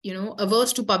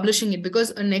 averse to publishing it,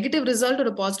 because a negative result or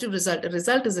a positive result, a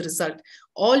result is a result.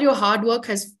 All your hard work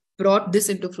has brought this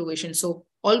into fruition. So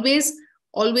always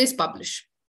publish.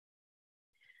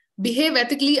 Behave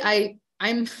ethically. I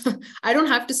don't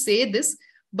have to say this,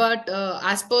 but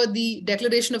as per the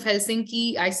Declaration of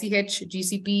Helsinki, ICH,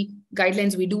 GCP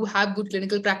guidelines, we do have good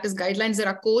clinical practice guidelines. There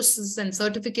are courses and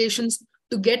certifications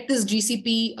to get this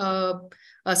GCP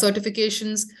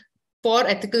certifications for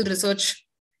ethical research.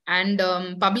 And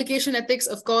publication ethics,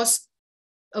 of course,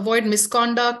 avoid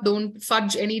misconduct, don't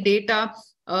fudge any data,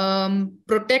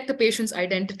 protect the patient's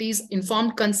identities,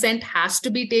 informed consent has to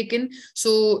be taken.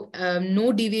 So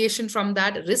no deviation from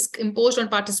that. Risk imposed on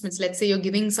participants. Let's say you're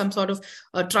giving some sort of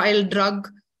a trial drug.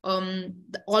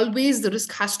 Always the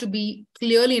risk has to be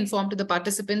clearly informed to the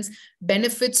participants.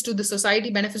 Benefits to the society,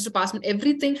 benefits to participants,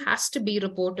 everything has to be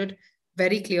reported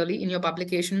very clearly in your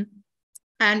publication.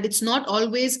 And it's not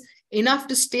always enough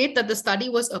to state that the study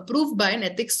was approved by an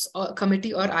ethics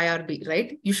committee or IRB,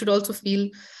 right? You should also feel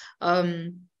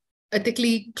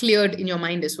ethically cleared in your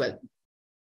mind as well.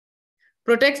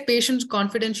 Protect patient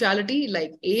confidentiality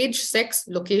like age, sex,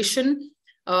 location,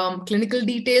 clinical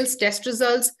details, test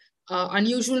results,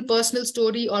 unusual personal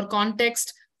story or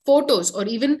context, photos, or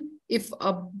even if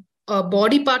a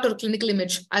body part or clinical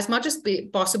image, as much as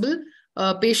possible,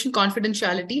 patient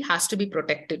confidentiality has to be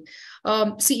protected.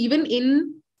 See, even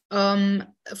in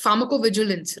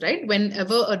pharmacovigilance, right?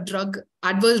 Whenever a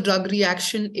adverse drug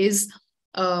reaction is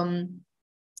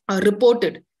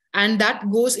reported, and that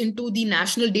goes into the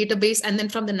national database, and then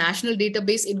from the national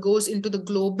database, it goes into the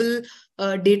global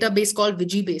database called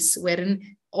Vigibase,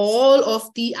 wherein all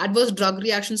of the adverse drug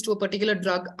reactions to a particular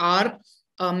drug are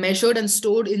measured and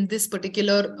stored in this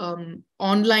particular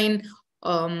online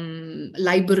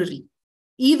library.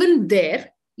 Even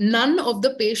there, none of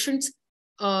the patient's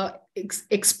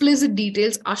explicit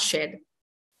details are shared.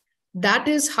 That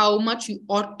is how much you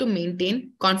ought to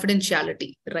maintain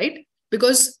confidentiality, right?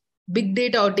 Because big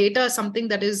data or data is something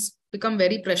that is become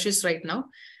very precious right now.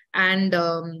 And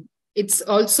it's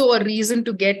also a reason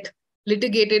to get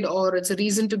litigated, or it's a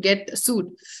reason to get sued.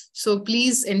 So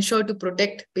please ensure to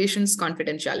protect patients'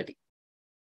 confidentiality.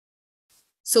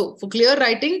 So for clear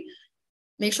writing,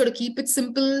 make sure to keep it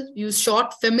simple, use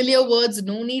short, familiar words.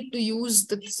 No need to use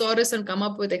the thesaurus and come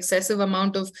up with excessive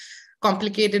amount of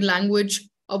complicated language.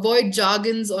 Avoid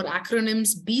jargons or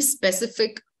acronyms. Be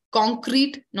specific,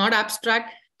 concrete, not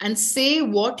abstract, and say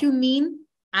what you mean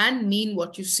and mean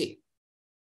what you say.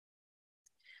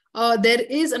 There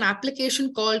is an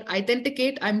application called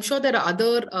Authenticate. I'm sure there are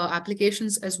other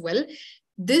applications as well.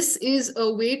 This is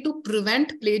a way to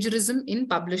prevent plagiarism in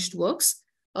published works.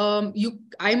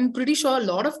 I'm pretty sure a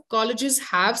lot of colleges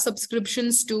have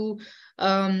subscriptions to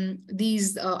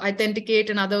these Authenticate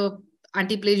and other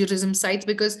anti-plagiarism sites,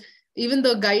 because even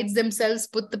the guides themselves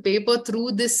put the paper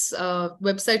through this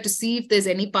website to see if there's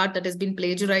any part that has been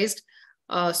plagiarized.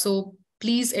 So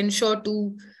please ensure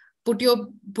to put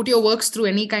your works through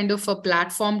any kind of a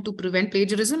platform to prevent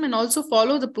plagiarism, and also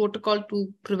follow the protocol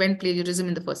to prevent plagiarism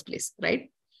in the first place,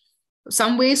 right?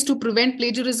 Some ways to prevent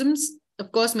plagiarisms,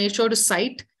 of course, make sure to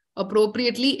cite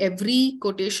appropriately every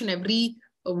quotation, every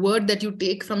word that you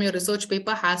take from your research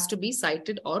paper has to be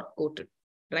cited or quoted,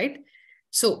 right?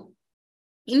 So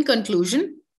in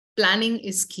conclusion, planning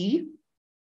is key.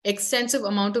 Extensive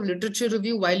amount of literature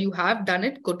review while you have done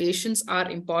it. Quotations are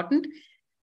important.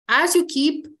 As you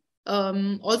keep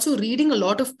also reading a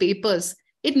lot of papers,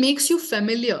 it makes you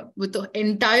familiar with the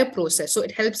entire process. So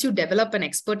it helps you develop an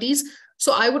expertise.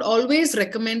 So I would always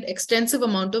recommend extensive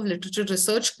amount of literature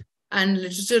research and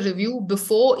literature review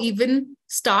before even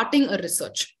starting a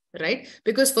research, right?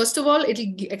 Because first of all,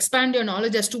 it'll expand your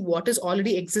knowledge as to what is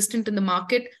already existent in the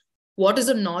market. What is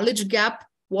a knowledge gap?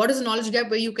 What is a knowledge gap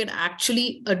where you can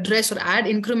actually address or add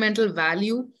incremental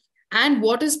value? And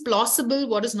what is plausible,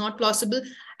 what is not plausible?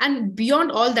 And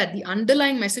beyond all that, the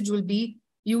underlying message will be,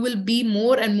 you will be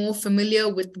more and more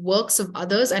familiar with works of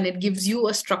others, and it gives you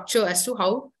a structure as to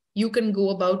how you can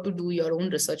go about to do your own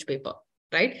research paper,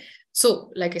 right?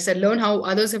 So, like I said, learn how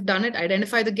others have done it,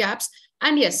 identify the gaps.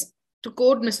 And yes, to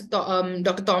quote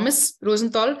Dr. Thomas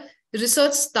Rosenthal,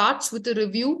 research starts with a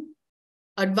review,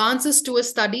 advances to a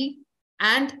study,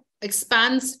 and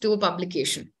expands to a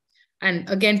publication. And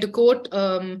again, to quote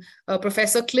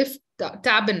Professor Cliff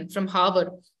Tabin from Harvard,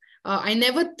 I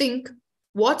never think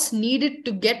what's needed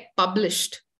to get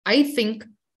published. I think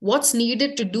what's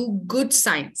needed to do good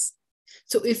science.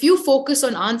 So if you focus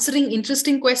on answering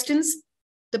interesting questions,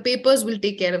 the papers will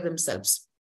take care of themselves.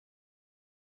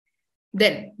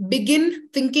 Then begin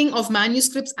thinking of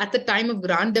manuscripts at the time of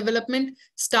grant development.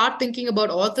 Start thinking about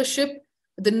authorship.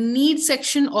 The need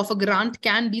section of a grant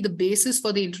can be the basis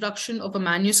for the introduction of a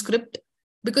manuscript.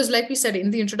 Because like we said,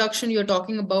 in the introduction, you're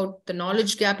talking about the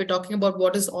knowledge gap, you're talking about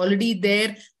what is already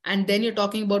there, and then you're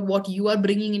talking about what you are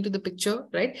bringing into the picture,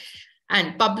 right?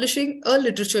 And publishing a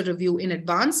literature review in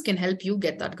advance can help you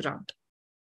get that grant.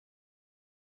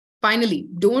 Finally,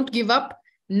 don't give up.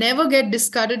 Never get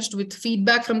discouraged with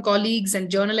feedback from colleagues and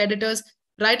journal editors.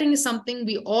 Writing is something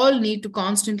we all need to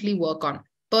constantly work on.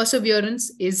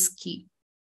 Perseverance is key.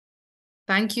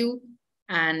 Thank you,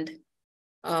 and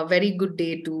a very good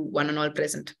day to one and all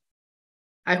present.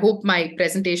 I hope my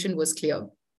presentation was clear.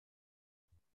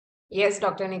 Yes,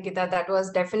 Dr. Nikita, that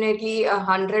was definitely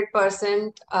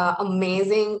 100%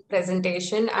 amazing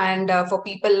presentation. And for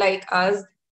people like us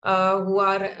who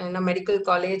are in a medical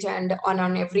college and on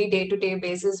an every day-to-day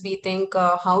basis, we think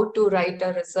how to write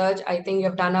a research. I think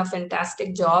you've done a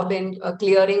fantastic job in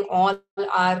clearing all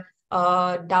our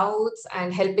doubts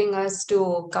and helping us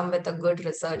to come with a good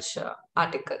research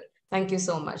article. Thank you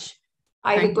so much.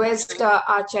 I request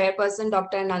our chairperson,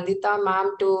 Dr. Nandita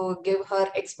ma'am, to give her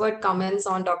expert comments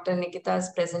on Dr. Nikita's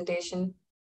presentation.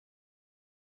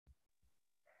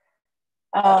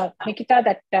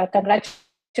 Nikita,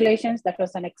 congratulations. That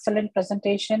was an excellent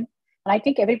presentation. And I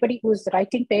think everybody who's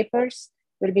writing papers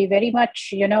will be very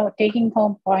much, taking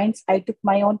home points. I took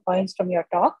my own points from your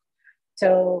talk.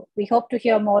 So we hope to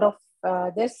hear more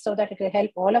of this so that it will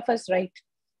help all of us write.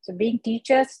 So being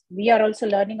teachers, we are also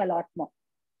learning a lot more.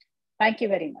 Thank you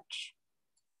very much.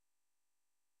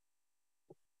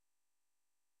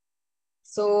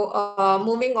 So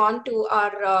moving on to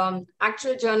our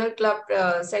actual journal club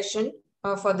session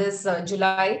for this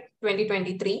July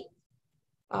 2023.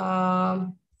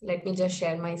 Let me just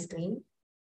share my screen.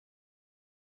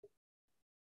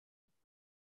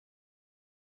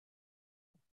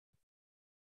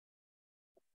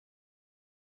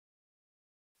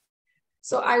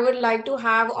 So I would like to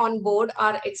have on board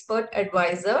our expert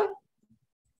advisor,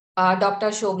 Dr.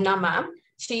 Shobna ma'am.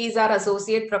 She is our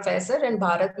associate professor in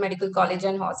Bharat Medical College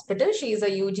and Hospital. She is a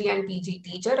UG and PG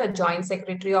teacher, a joint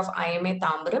secretary of IMA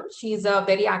Tambaram. She is a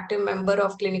very active member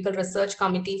of Clinical Research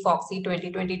Committee FOXI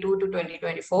 2022 to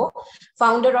 2024,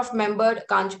 founder of member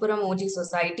Kanchipuram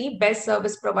OGSSI, best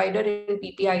service provider in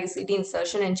PPICD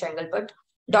insertion in Chengalpet,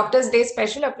 Doctor's Day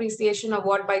Special Appreciation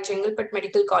Award by Chengalpet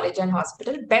Medical College and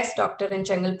Hospital, Best Doctor in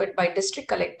Chengalpet by District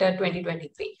Collector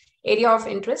 2023. Area of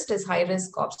interest is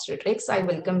high-risk obstetrics. I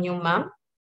welcome you, ma'am.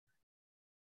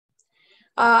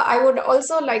 I would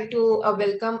also like to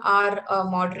welcome our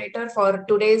moderator for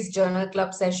today's journal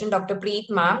club session, Dr.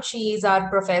 Preet ma'am. She is our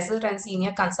professor and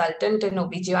senior consultant in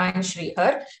OBGYN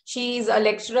Srihar. She is a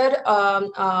lecturer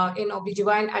in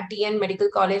OBGYN at TN Medical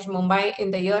College, Mumbai in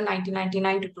the year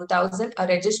 1999 to 2000, a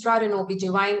registrar in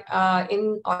OBGYN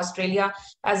in Australia,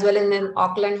 as well as in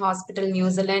Auckland Hospital,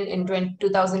 New Zealand in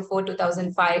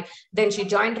 2004-2005. Then she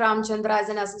joined Ramchandra as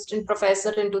an assistant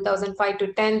professor in 2005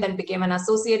 to 10, then became an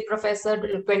associate professor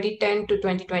 2010 to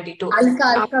 2022.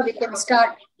 Alka, we can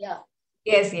start. Yeah.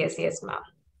 Yes, ma'am.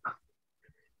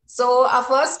 So our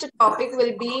first topic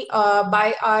will be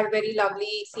by our very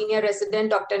lovely senior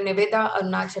resident, Dr. Niveda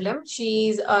Arunachalam. She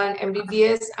is an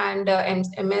MBBS and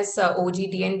MS OG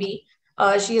DNB.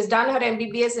 She has done her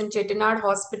MBBS in Chettinad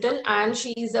Hospital, and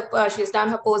she's done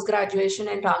her post-graduation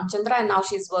in Ramchandra, and now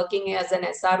she's working as an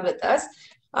SR with us.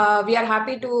 We are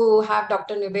happy to have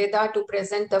Dr. Niveda to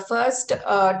present the first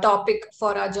topic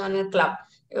for our journal club,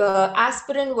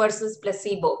 aspirin versus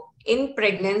placebo in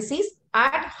pregnancies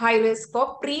at high risk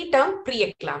for preterm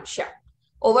preeclampsia.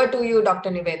 Over to you, Dr.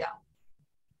 Niveda.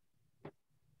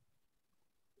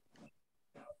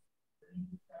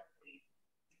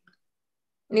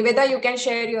 Niveda, you can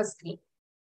share your screen.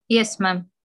 Yes, ma'am.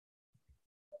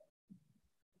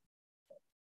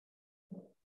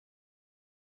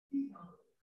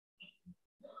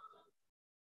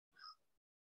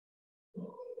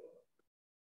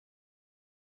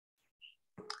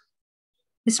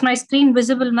 Is my screen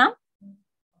visible, ma'am?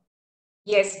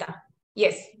 Yes, ma'am.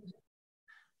 Yes.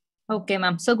 Okay,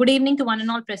 ma'am. So good evening to one and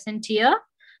all present here.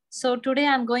 So today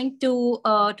I'm going to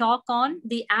talk on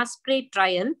the aspirate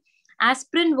trial,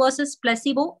 aspirin versus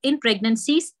placebo in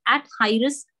pregnancies at high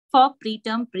risk for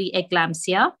preterm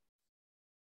preeclampsia.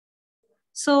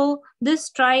 So this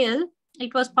trial,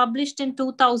 it was published in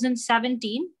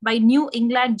 2017 by New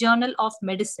England Journal of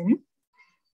Medicine.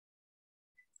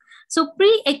 So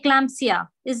preeclampsia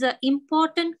is an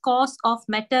important cause of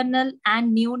maternal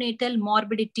and neonatal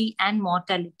morbidity and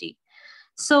mortality.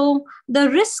 So the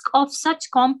risk of such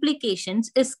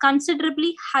complications is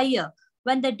considerably higher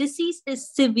when the disease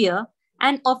is severe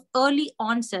and of early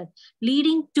onset,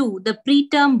 leading to the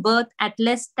preterm birth at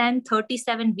less than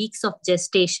 37 weeks of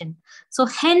gestation. So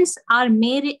hence our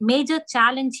major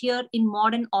challenge here in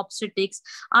modern obstetrics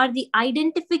are the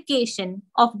identification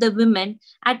of the women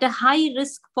at a high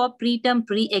risk for preterm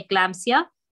preeclampsia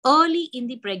early in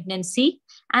the pregnancy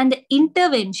and the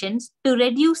interventions to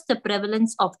reduce the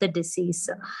prevalence of the disease.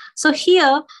 So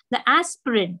here, the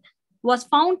aspirin was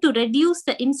found to reduce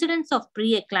the incidence of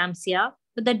preeclampsia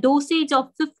with a dosage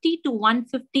of 50 to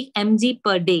 150 mg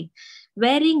per day,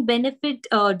 varying benefit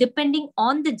depending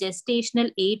on the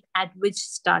gestational age at which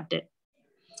started.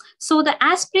 So the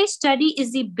aspirate study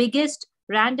is the biggest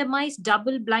randomized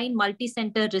double-blind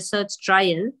multi-center research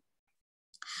trial.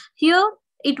 Here,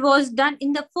 it was done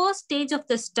in the first stage of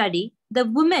the study. The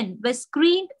women were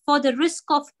screened for the risk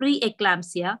of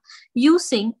preeclampsia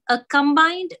using a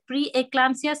combined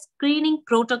preeclampsia screening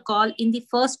protocol in the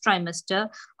first trimester,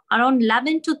 around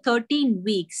 11 to 13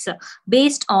 weeks,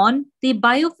 based on the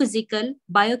biophysical,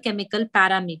 biochemical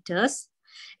parameters.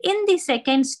 In the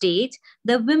second stage,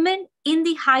 the women in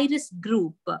the high-risk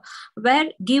group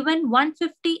were given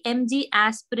 150 mg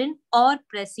aspirin or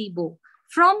placebo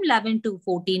from 11 to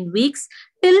 14 weeks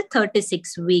till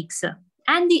 36 weeks.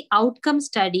 And the outcome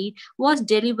study was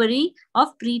delivery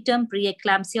of preterm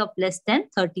preeclampsia of less than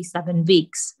 37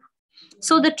 weeks.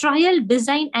 So the trial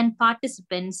design and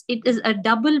participants, it is a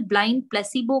double-blind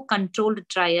placebo-controlled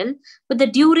trial with the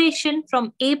duration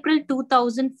from April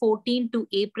 2014 to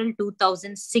April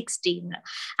 2016.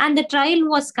 And the trial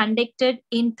was conducted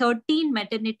in 13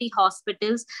 maternity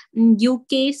hospitals in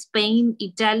UK, Spain,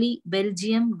 Italy,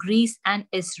 Belgium, Greece, and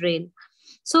Israel.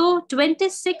 So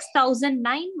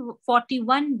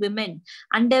 26,941 women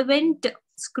underwent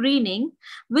screening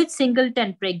with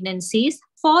singleton pregnancies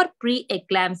for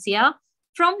preeclampsia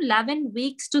from 11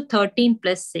 weeks to 13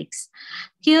 plus 6.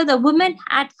 Here, the women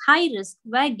at high risk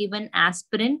were given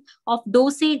aspirin of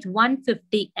dosage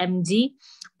 150 mg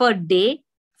per day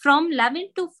from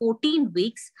 11 to 14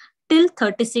 weeks till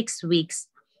 36 weeks.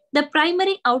 The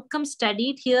primary outcome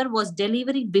studied here was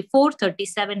delivery before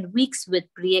 37 weeks with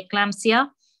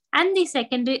preeclampsia, and the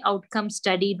secondary outcomes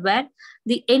studied were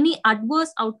any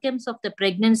adverse outcomes of the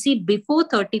pregnancy before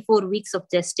 34 weeks of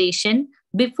gestation,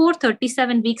 before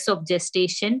 37 weeks of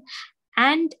gestation,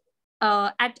 and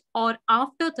at or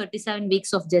after 37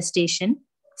 weeks of gestation,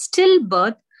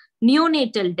 stillbirth,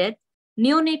 neonatal death,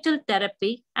 neonatal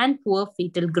therapy, and poor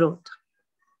fetal growth.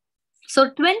 So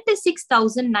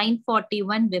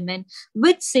 26,941 women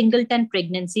with singleton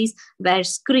pregnancies were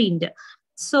screened.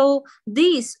 So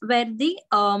these were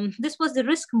this was the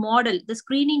risk model, the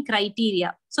screening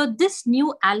criteria. So this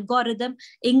new algorithm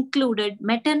included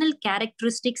maternal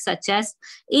characteristics such as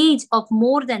age of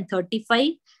more than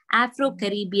 35,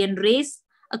 Afro-Caribbean race,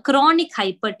 a chronic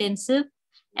hypertensive,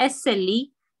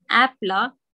 SLE,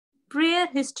 APLA, prior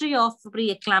history of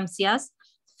preeclampsias,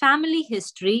 family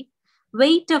history,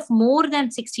 weight of more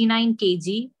than 69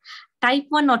 kg, type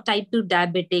 1 or type 2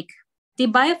 diabetic. The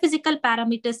biophysical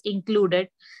parameters included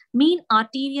mean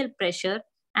arterial pressure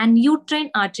and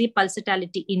uterine artery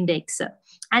pulsatility index.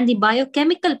 And the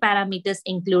biochemical parameters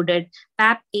included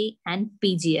PAP-A and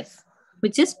PGF,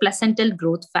 which is placental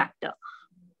growth factor.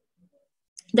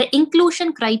 The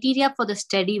inclusion criteria for the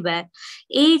study were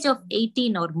age of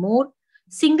 18 or more,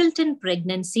 singleton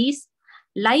pregnancies,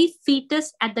 live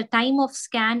fetus at the time of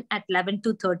scan at 11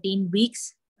 to 13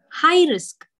 weeks, high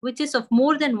risk, which is of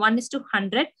more than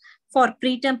 1:100 for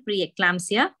preterm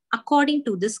preeclampsia, according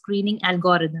to the screening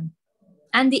algorithm.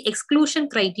 And the exclusion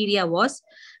criteria was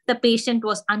the patient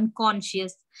was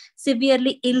unconscious,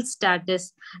 severely ill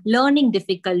status, learning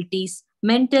difficulties,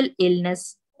 mental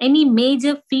illness, any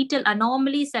major fetal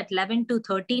anomalies at 11 to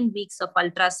 13 weeks of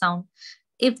ultrasound,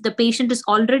 if the patient is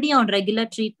already on regular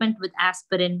treatment with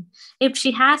aspirin, if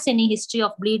she has any history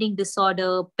of bleeding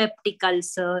disorder, peptic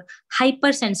ulcer,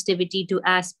 hypersensitivity to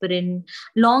aspirin,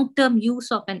 long-term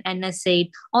use of an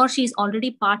NSAID, or she's already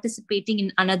participating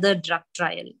in another drug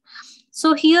trial.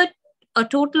 So here, a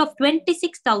total of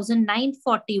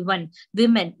 26,941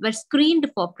 women were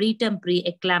screened for preterm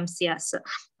preeclampsias,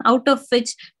 out of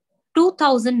which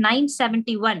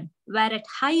 2,971 were at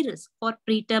high risk for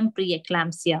preterm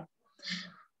preeclampsia.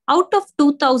 Out of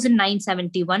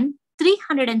 2,971,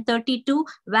 332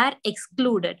 were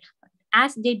excluded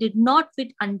as they did not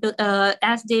fit under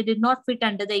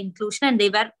the inclusion and they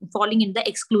were falling in the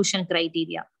exclusion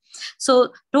criteria.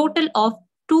 So total of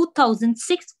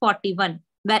 2,641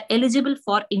 were eligible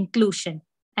for inclusion,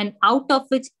 and out of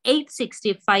which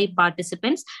 865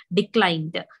 participants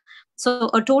declined. So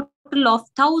a total of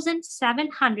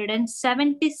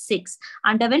 1,776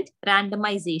 underwent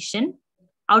randomization,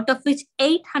 out of which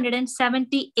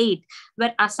 878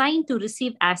 were assigned to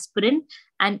receive aspirin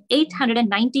and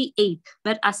 898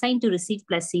 were assigned to receive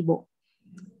placebo.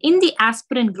 In the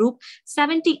aspirin group,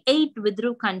 78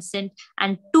 withdrew consent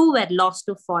and 2 were lost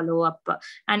to follow-up,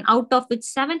 and out of which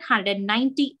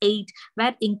 798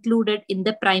 were included in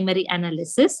the primary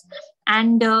analysis.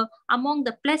 And among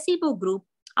the placebo group,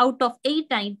 out of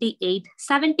 898,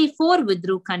 74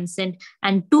 withdrew consent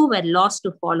and 2 were lost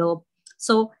to follow-up.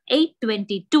 So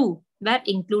 822 were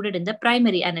included in the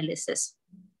primary analysis.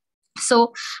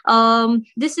 So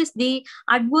this is the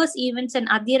adverse events and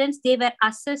adherence. They were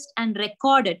assessed and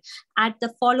recorded at the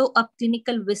follow-up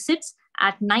clinical visits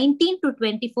at 19 to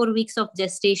 24 weeks of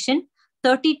gestation,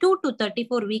 32 to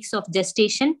 34 weeks of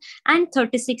gestation, and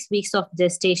 36 weeks of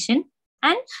gestation.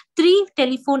 And 3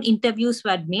 telephone interviews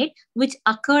were made, which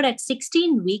occurred at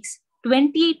 16 weeks,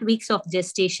 28 weeks of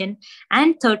gestation,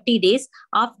 and 30 days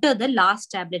after the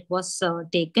last tablet was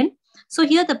taken. So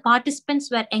here the participants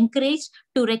were encouraged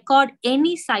to record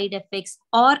any side effects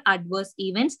or adverse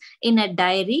events in a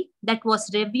diary that was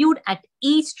reviewed at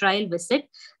each trial visit,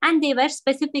 and they were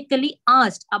specifically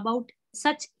asked about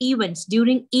such events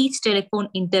during each telephone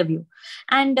interview.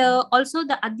 And also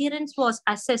the adherence was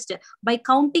assessed by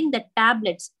counting the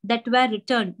tablets that were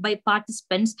returned by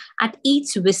participants at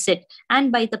each visit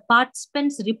and by the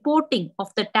participants reporting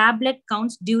of the tablet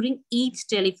counts during each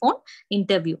telephone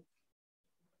interview.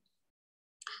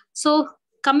 So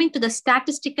coming to the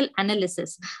statistical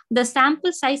analysis, the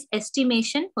sample size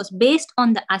estimation was based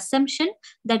on the assumption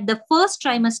that the first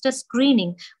trimester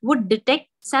screening would detect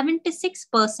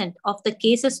 76% of the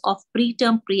cases of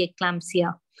preterm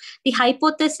preeclampsia. The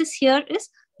hypothesis here is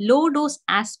low dose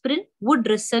aspirin would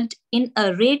result in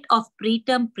a rate of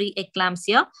preterm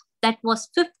preeclampsia that was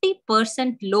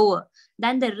 50% lower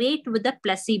than the rate with the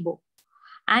placebo.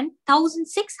 And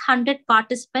 1,600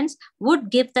 participants would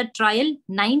give the trial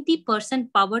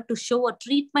 90% power to show a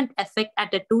treatment effect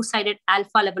at a two-sided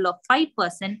alpha level of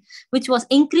 5%, which was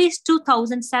increased to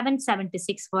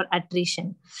 1,776 for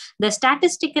attrition. The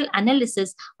statistical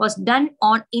analysis was done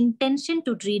on intention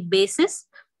to treat basis.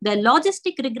 The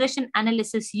logistic regression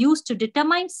analysis used to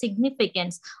determine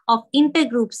significance of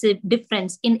intergroup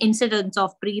difference in incidence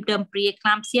of preterm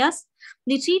preeclampsias.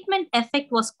 The treatment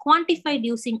effect was quantified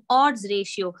using odds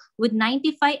ratio with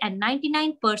 95 and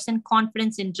 99%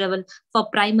 confidence interval for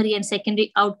primary and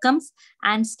secondary outcomes,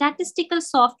 and statistical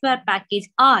software package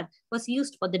R was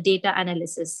used for the data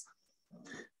analysis.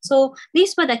 So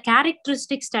these were the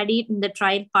characteristics studied in the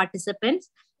trial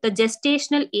participants. The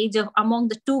gestational age of among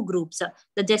the two groups,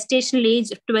 the gestational age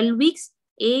of 12 weeks,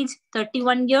 age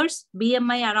 31 years,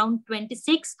 BMI around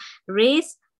 26,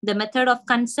 race, the method of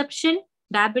conception,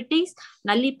 diabetes,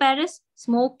 nulliparous,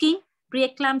 smoking,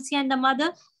 preeclampsia in the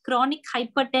mother, chronic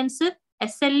hypertensive,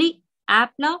 SLE,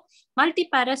 APLA,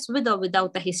 multiparous with or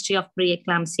without a history of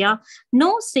preeclampsia.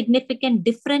 No significant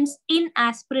difference in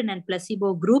aspirin and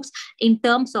placebo groups in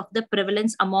terms of the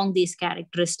prevalence among these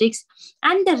characteristics.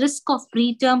 And the risk of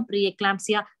preterm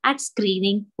preeclampsia at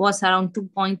screening was around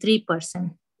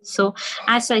 2.3%. So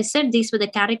as I said, these were the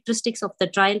characteristics of the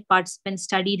trial participants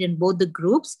studied in both the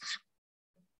groups.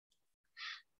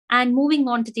 And moving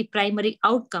on to the primary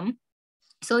outcome,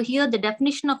 So here the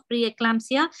definition of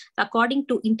preeclampsia, according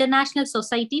to International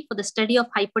Society for the Study of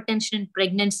Hypertension in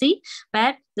Pregnancy,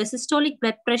 where the systolic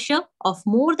blood pressure of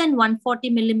more than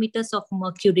 140 millimeters of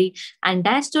mercury and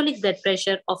diastolic blood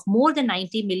pressure of more than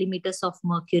 90 millimeters of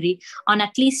mercury on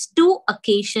at least 2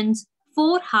 occasions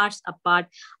 4 hours apart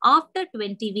after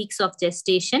 20 weeks of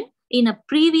gestation in a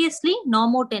previously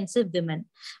normotensive women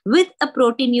with a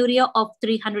proteinuria of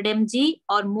 300 mg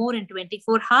or more in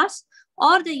 24 hours,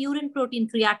 or the urine protein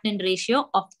creatinine ratio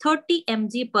of 30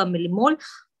 mg per millimole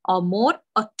or more,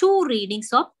 or 2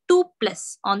 readings of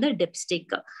 2+ on the dipstick.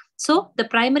 So the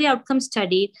primary outcome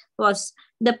study was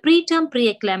the preterm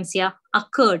preeclampsia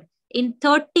occurred in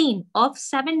 13 of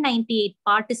 798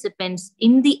 participants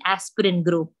in the aspirin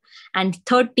group and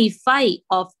 35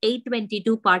 of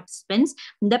 822 participants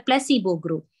in the placebo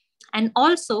group. And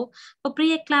also for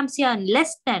preeclampsia in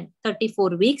less than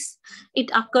 34 weeks,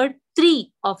 it occurred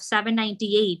 3 of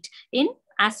 798 in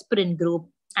aspirin group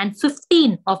and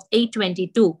 15 of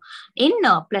 822 in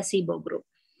placebo group.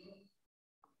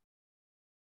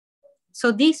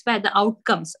 So these were the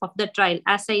outcomes of the trial.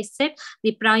 As I said,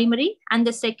 the primary and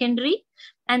the secondary,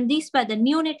 and these were the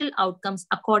neonatal outcomes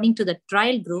according to the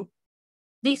trial group.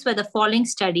 These were the following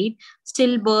studied: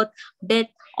 stillbirth, death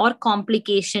or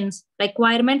complications,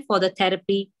 requirement for the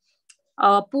therapy,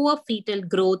 poor fetal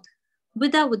growth,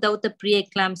 without the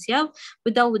preeclampsia,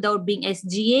 without being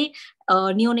SGA,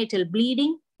 neonatal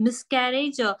bleeding,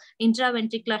 miscarriage,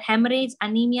 intraventricular hemorrhage,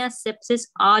 anemia, sepsis,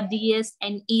 RDS,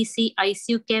 NEC,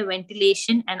 ICU care,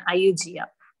 ventilation, and IUGR.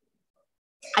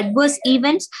 Adverse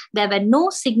events, there were no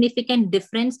significant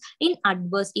difference in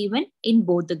adverse event in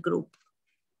both the group.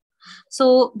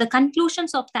 So the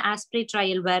conclusions of the ASPRE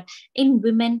trial were: in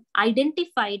women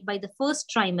identified by the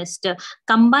first trimester,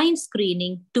 combined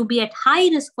screening to be at high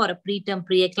risk for a preterm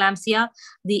preeclampsia,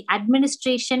 the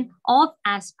administration of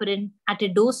aspirin at a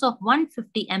dose of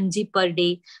 150 mg per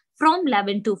day from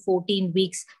 11 to 14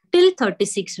 weeks till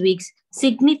 36 weeks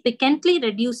significantly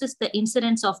reduces the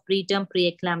incidence of preterm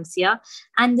preeclampsia,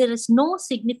 and there is no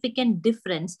significant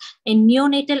difference in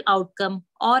neonatal outcome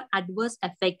or adverse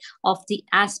effect of the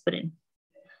aspirin.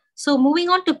 So moving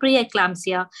on to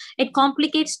preeclampsia, it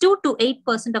complicates 2 to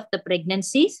 8% of the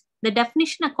pregnancies. The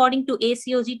definition according to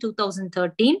ACOG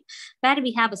 2013, where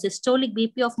we have a systolic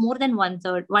BP of more than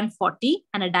 140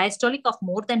 and a diastolic of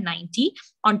more than 90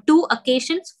 on 2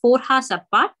 occasions 4 hours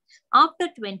apart after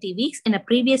 20 weeks in a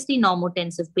previously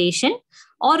normotensive patient,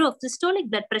 or of systolic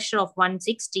blood pressure of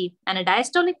 160 and a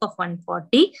diastolic of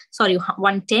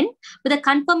 110 with a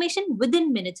confirmation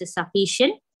within minutes is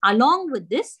sufficient. Along with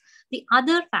this, the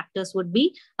other factors would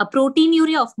be a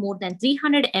proteinuria of more than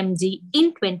 300 mg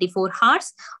in 24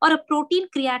 hours, or a protein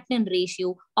creatinine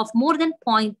ratio of more than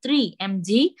 0.3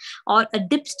 mg, or a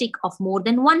dipstick of more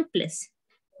than 1+.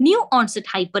 New onset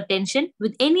hypertension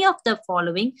with any of the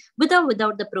following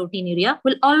without the proteinuria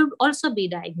will also be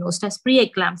diagnosed as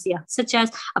preeclampsia, such as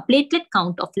a platelet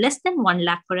count of less than 1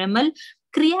 lakh per ml,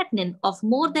 creatinine of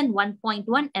more than 1.1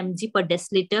 mg per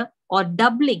deciliter or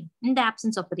doubling in the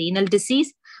absence of renal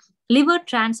disease, liver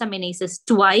transaminases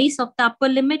twice of the upper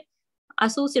limit,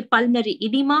 associated pulmonary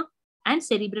edema, and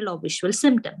cerebral or visual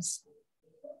symptoms.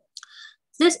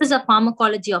 This is a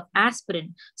pharmacology of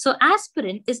aspirin. So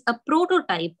aspirin is a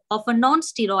prototype of a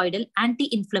non-steroidal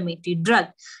anti-inflammatory drug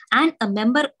and a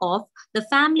member of the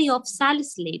family of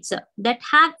salicylates that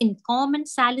have in common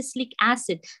salicylic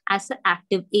acid as an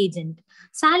active agent.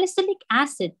 Salicylic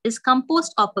acid is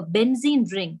composed of a benzene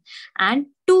ring and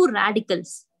 2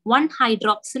 radicals, 1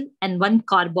 hydroxyl and 1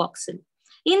 carboxyl.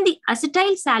 In the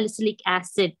acetyl salicylic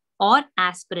acid or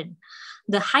aspirin,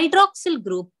 the hydroxyl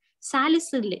group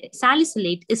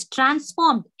salicylate is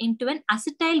transformed into an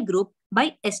acetyl group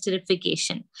by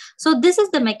esterification. So this is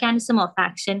the mechanism of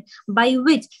action by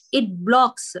which it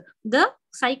blocks the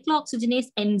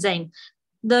cyclooxygenase enzyme.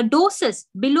 The doses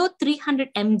below 300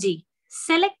 mg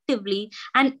selectively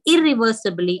and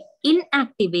irreversibly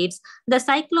inactivates the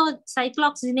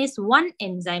cyclooxygenase 1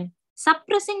 enzyme,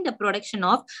 suppressing the production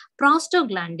of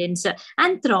prostaglandins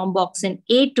and thromboxane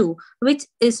A2, which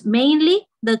is mainly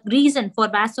the reason for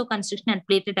vasoconstriction and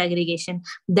platelet aggregation,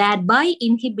 thereby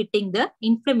inhibiting the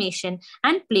inflammation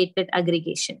and platelet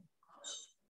aggregation.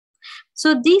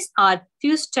 So these are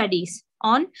few studies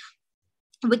on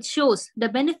which shows the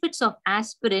benefits of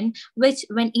aspirin, which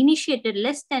when initiated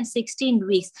less than 16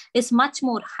 weeks is much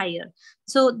more higher.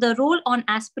 So the role on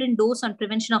aspirin dose on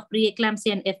prevention of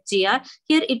preeclampsia and FGR,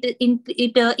 here it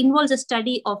involves a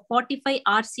study of 45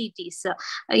 RCTs,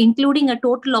 including a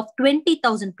total of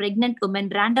 20,000 pregnant women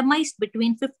randomized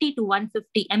between 50 to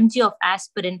 150 mg of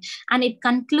aspirin. And it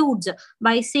concludes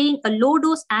by saying a low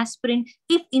dose aspirin,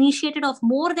 if initiated of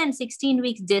more than 16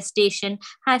 weeks gestation,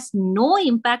 has no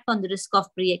impact on the risk of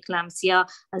preeclampsia,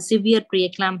 severe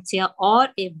preeclampsia, or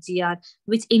FGR,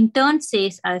 which in turn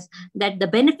says us that the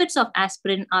benefits of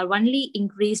aspirin are only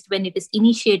increased when it is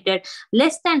initiated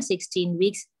less than 16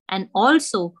 weeks. And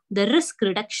also the risk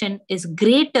reduction is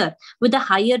greater with a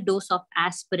higher dose of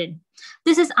aspirin.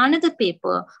 This is another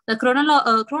paper, the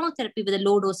chronotherapy with a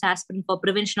low dose aspirin for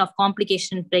prevention of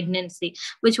complication in pregnancy,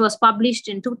 which was published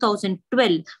in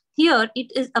 2012. Here,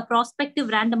 it is a prospective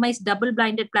randomized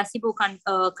double-blinded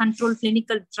placebo-controlled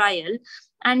clinical trial.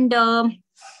 And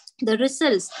the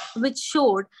results which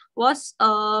showed was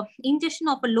ingestion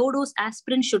of a low dose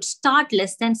aspirin should start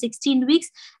less than 16 weeks.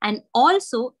 And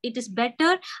also it is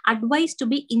better advised to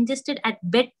be ingested at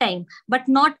bedtime, but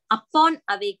not upon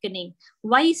awakening.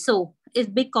 Why so? Is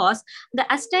because the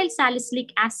acetyl salicylic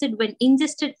acid, when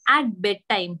ingested at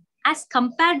bedtime, as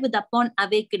compared with upon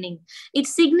awakening, it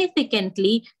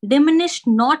significantly diminished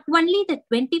not only the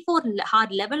 24-hour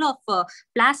level of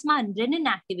plasma and renin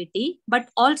activity, but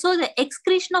also the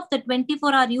excretion of the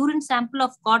 24-hour urine sample of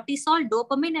cortisol,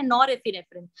 dopamine, and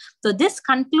norepinephrine. So this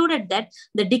concluded that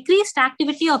the decreased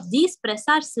activity of these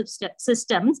pressure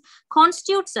systems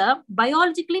constitutes a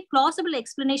biologically plausible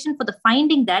explanation for the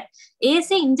finding that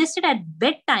ASA ingested at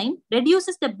bedtime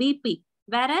reduces the BP,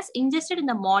 whereas ingested in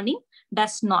the morning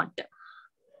does not.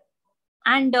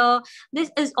 And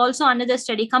this is also another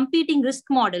study, competing risk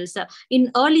models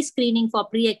in early screening for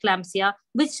preeclampsia,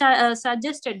 which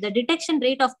suggested the detection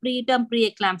rate of preterm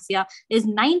preeclampsia is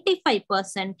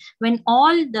 95% when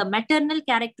all the maternal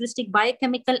characteristic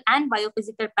biochemical and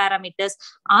biophysical parameters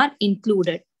are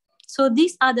included. So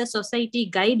these are the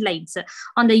society guidelines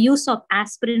on the use of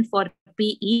aspirin for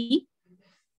PE.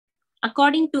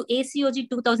 According to ACOG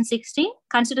 2016,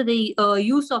 consider the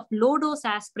use of low-dose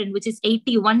aspirin, which is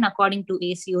 81 according to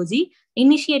ACOG,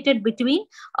 initiated between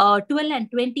 12 and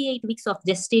 28 weeks of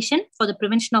gestation for the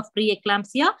prevention of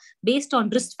preeclampsia based on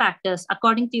risk factors.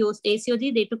 According to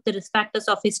ACOG, they took the risk factors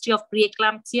of history of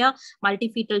preeclampsia,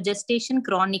 multifetal gestation,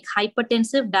 chronic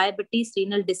hypertensive, diabetes,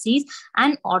 renal disease,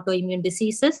 and autoimmune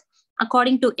diseases.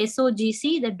 According to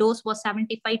SOGC, the dose was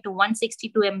 75 to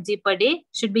 162 mg per day,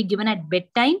 should be given at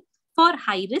bedtime for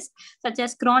high risk, such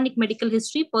as chronic medical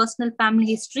history, personal family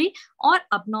history, or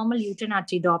abnormal uterine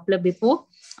artery Doppler before.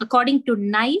 According to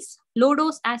NICE,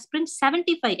 low-dose aspirin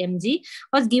 75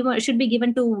 mg should be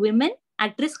given to women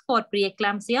at risk for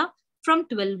preeclampsia from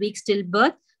 12 weeks till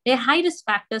birth. Their high-risk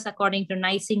factors, according to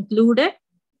NICE, included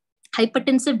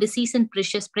hypertensive disease in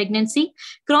precious pregnancy,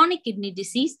 chronic kidney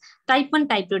disease, type 1,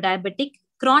 type 2 diabetic,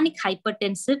 chronic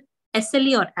hypertensive,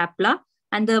 SLE or APLA,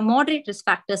 and the moderate risk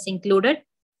factors included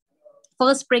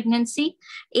first pregnancy,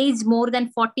 age more than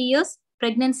 40 years,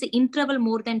 pregnancy interval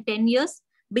more than 10 years,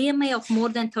 BMI of more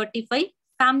than 35,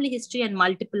 family history, and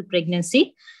multiple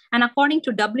pregnancy. And according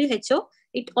to WHO,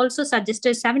 it also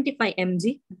suggested 75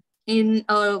 mg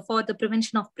for the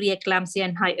prevention of preeclampsia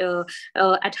and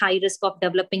at high risk of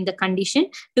developing the condition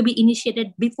to be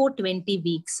initiated before 20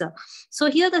 weeks. So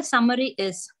here the summary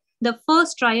is the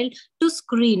first trial to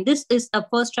screen. This is a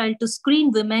first trial to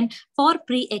screen women for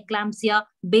preeclampsia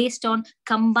based on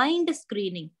combined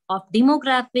screening of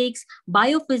demographics,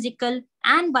 biophysical,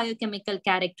 and biochemical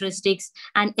characteristics,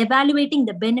 and evaluating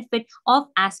the benefit of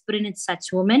aspirin in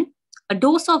such women. A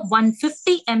dose of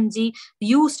 150 mg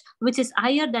used, which is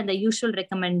higher than the usual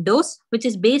recommended dose, which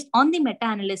is based on the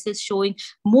meta-analysis showing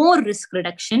more risk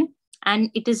reduction.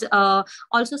 And it is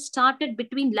also started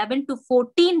between 11 to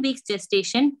 14 weeks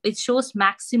gestation, which shows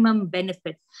maximum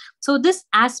benefit. So this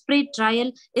aspirate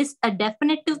trial is a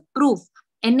definitive proof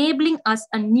enabling us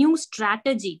a new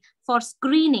strategy for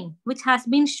screening, which has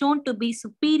been shown to be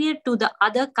superior to the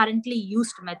other currently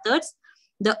used methods.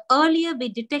 The earlier we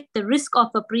detect the risk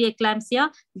of a preeclampsia,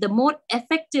 the more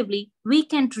effectively we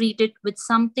can treat it with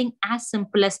something as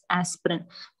simple as aspirin.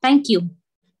 Thank you.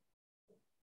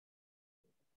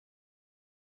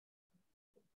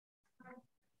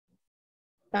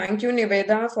 Thank you,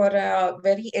 Niveda, for a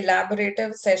very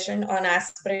elaborative session on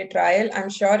aspirate trial. I'm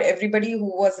sure everybody who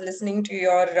was listening to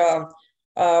your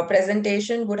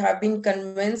presentation would have been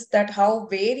convinced that how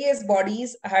various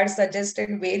bodies had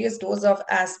suggested various doses of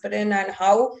aspirin and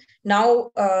how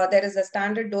now there is a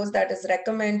standard dose that is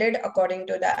recommended according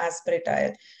to the aspirate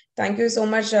trial. Thank you so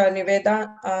much,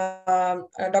 Niveda.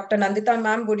 Dr. Nandita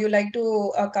ma'am, would you like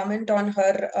to comment on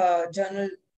her journal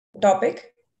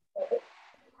topic?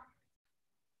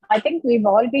 I think we've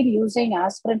all been using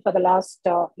aspirin for the last,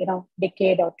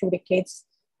 decade or 2 decades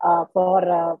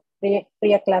for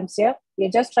preeclampsia.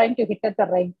 We're just trying to hit at the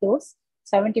right dose.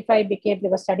 75 became,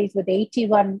 there were studies with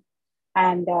 81,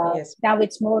 and Yes. now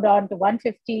it's moved on to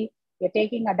 150. We're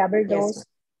taking a double dose. Yes.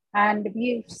 And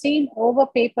we've seen over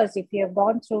papers, if you have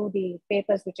gone through the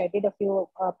papers, which I did a few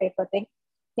paper things,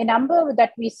 the number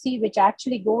that we see which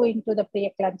actually go into the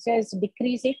preeclampsia is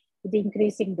decreasing with the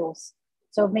increasing dose.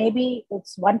 So maybe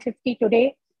it's 150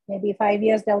 today, maybe 5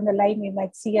 years down the line, we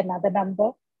might see another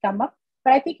number come up.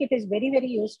 But I think it is very, very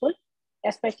useful,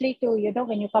 especially to,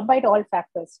 when you combine all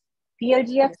factors.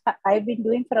 PLGF, I've been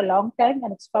doing for a long time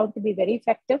and it's found to be very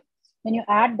effective. When you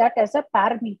add that as a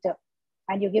parameter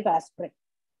and you give aspirin,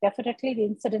 definitely the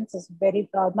incidence is very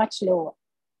much lower.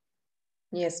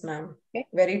 Yes, ma'am. Okay.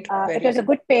 Very true. It was a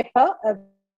good paper,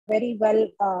 very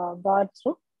well gone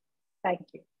through. Thank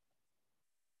you.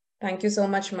 Thank you so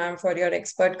much, ma'am, for your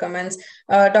expert comments.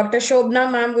 Dr.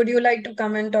 Shobna, ma'am, would you like to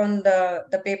comment on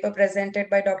the paper presented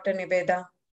by Dr. Niveda?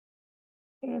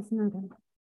 Yes, madam.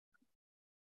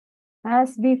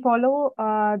 As we follow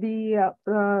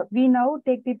we now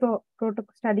take the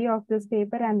protocol study of this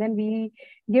paper and then we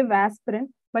give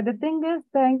aspirin. But the thing is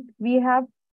that we have,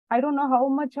 I don't know how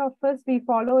much of us we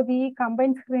follow the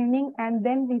combined screening and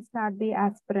then we start the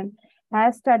aspirin.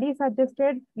 As study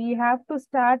suggested, we have to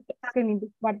start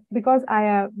screening, but because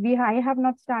I have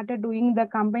not started doing the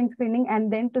combined screening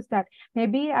and then to start.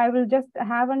 Maybe I will just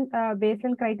have a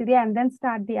baseline criteria and then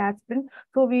start the aspirin.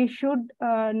 So we should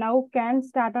now can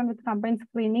start on with combined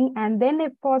screening and then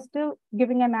if positive,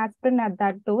 giving an aspirin at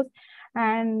that dose.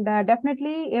 And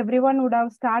definitely everyone would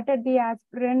have started the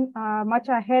aspirin much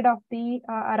ahead of the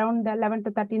around the 11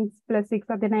 to 13 plus 6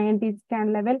 of the INT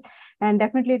scan level. And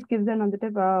definitely it gives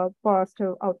another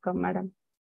positive outcome, madam.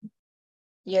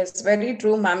 Yes, very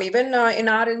true, ma'am. Even in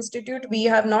our institute, we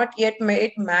have not yet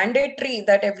made mandatory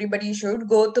that everybody should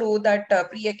go through that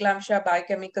pre-eclampsia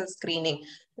biochemical screening.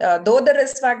 Though the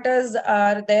risk factors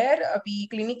are there, we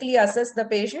clinically assess the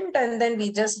patient and then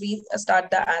we just restart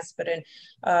the aspirin.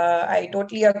 I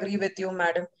totally agree with you,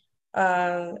 madam.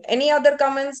 Any other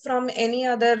comments from any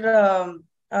other?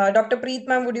 Dr. Preet,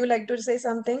 ma'am, would you like to say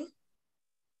something?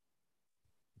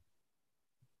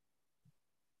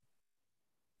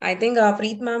 I think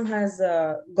Preet ma'am has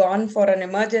gone for an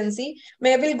emergency.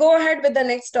 May we'll go ahead with the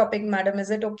next topic, madam. Is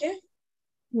it okay?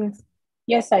 Yes.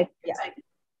 Yes,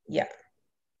 Yeah.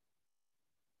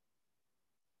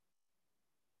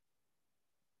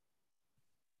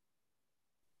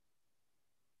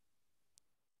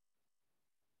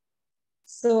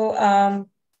 So our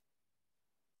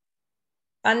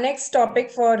next topic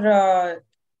for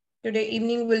today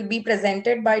evening will be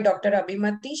presented by Dr.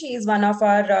 Abhimati. She is one of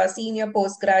our senior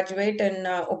postgraduate in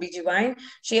OBGYN.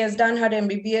 She has done her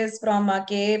MBBS from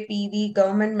KAPV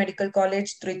Government Medical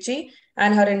College, Trichy,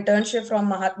 and her internship from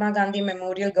Mahatma Gandhi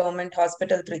Memorial Government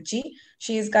Hospital, Trichy.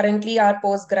 She is currently our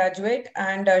postgraduate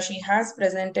and she has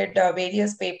presented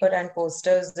various paper and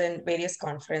posters in various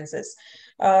conferences.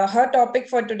 Her topic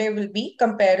for today will be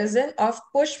comparison of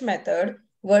push method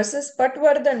versus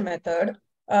Patwardhan method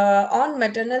on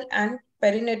maternal and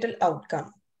perinatal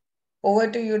outcome.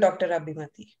 Over to you, Dr.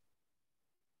 Abhimati.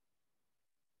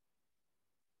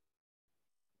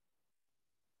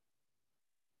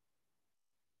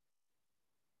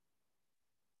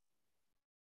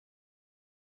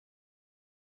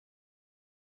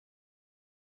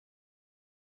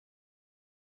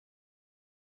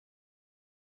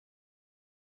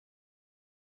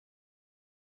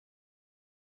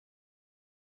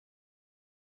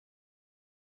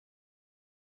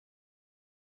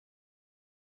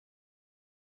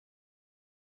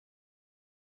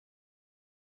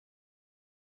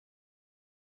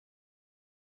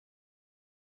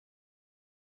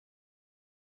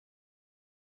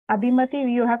 Abhimati,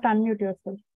 you have to unmute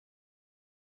yourself.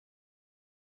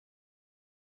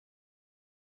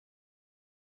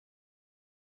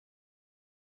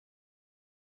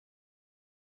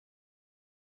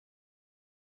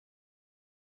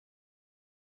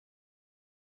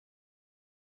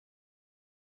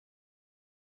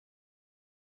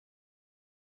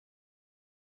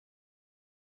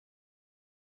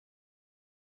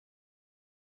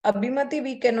 Abhimati,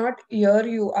 we cannot hear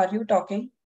you. Are you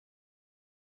talking?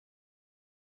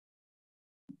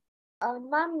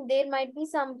 Ma'am, there might be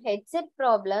some headset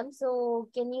problem. So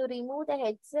can you remove the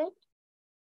headset?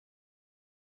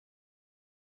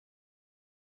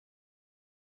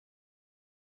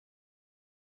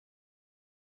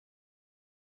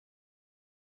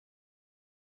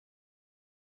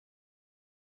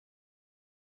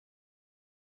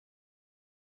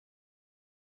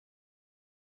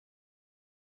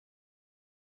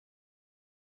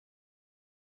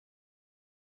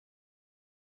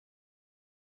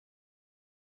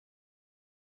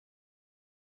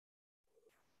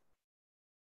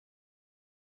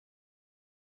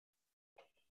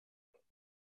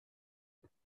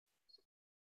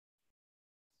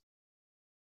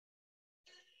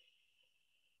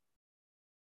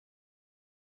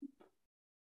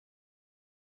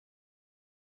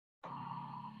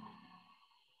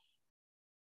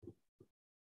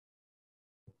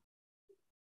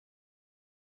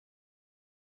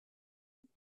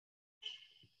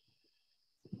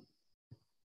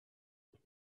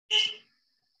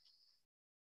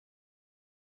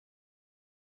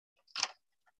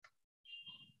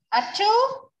 Achu?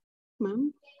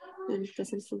 Ma'am,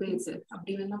 this is the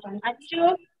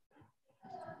Achu?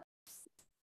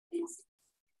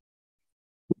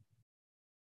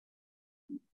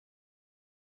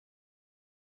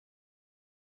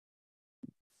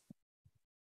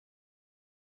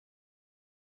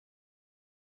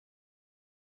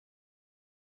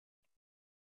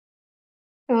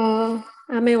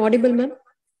 Am I audible, ma'am?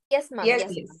 Yes, ma'am. Yes,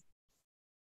 Yes, please. ma'am.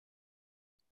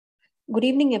 Good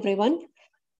evening, everyone.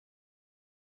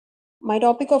 My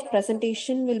topic of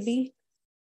presentation will be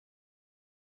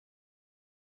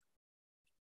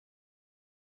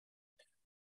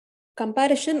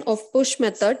comparison of push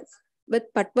method with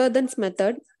Patwardhan's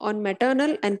method on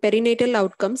maternal and perinatal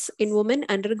outcomes in women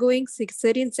undergoing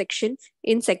cesarean section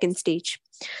in second stage.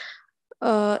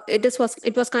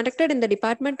 It was conducted in the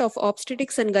Department of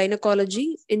Obstetrics and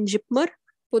Gynecology in Jipmer,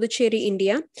 Puducherry,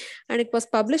 India, and it was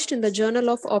published in the Journal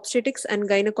of Obstetrics and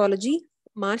Gynecology,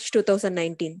 March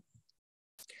 2019.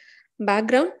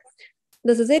 Background: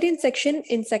 the cesarean section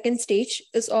in second stage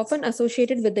is often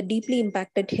associated with the deeply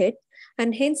impacted head,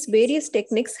 and hence various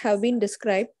techniques have been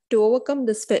described to overcome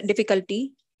this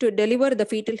difficulty to deliver the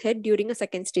fetal head during a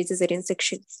second stage cesarean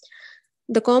section.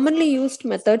 The commonly used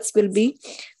methods will be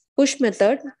push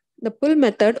method, the pull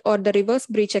method or the reverse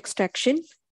breech extraction,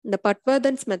 the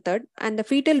Patwardhan's method, and the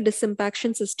fetal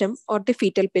disimpaction system or the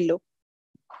fetal pillow.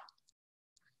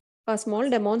 A small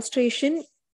demonstration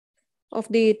of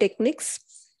the techniques.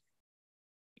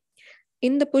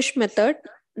 In the push method,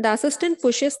 the assistant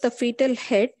pushes the fetal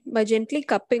head by gently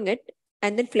cupping it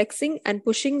and then flexing and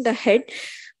pushing the head,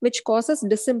 which causes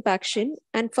disimpaction,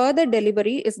 and further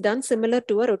delivery is done similar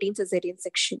to a routine cesarean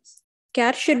section.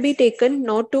 Care should be taken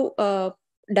not to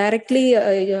directly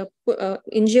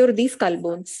injure the skull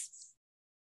bones.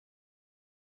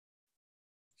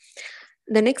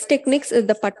 The next techniques is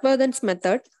the Patwardhan's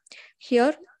method.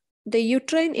 Here, the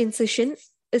uterine incision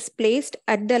is placed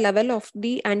at the level of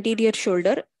the anterior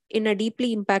shoulder in a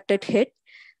deeply impacted head,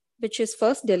 which is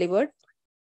first delivered.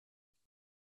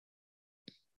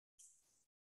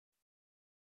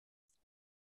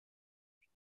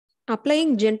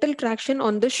 Applying gentle traction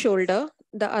on the shoulder,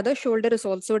 the other shoulder is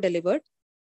also delivered.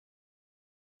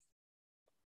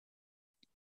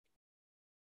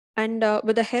 And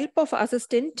with the help of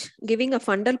assistant giving a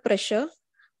fundal pressure,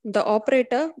 the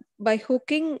operator, by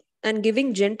hooking and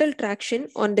giving gentle traction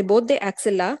on both the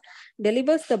axilla,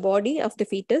 delivers the body of the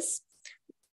fetus,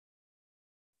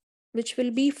 which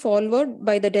will be followed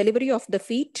by the delivery of the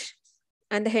feet,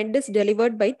 and the head is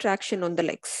delivered by traction on the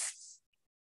legs.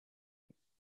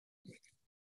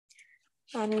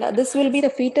 And this will be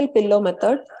the fetal pillow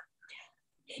method.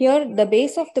 Here, the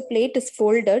base of the plate is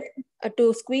folded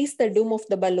to squeeze the dome of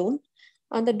the balloon,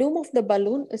 and the dome of the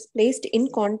balloon is placed in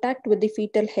contact with the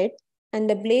fetal head, and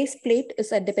the base plate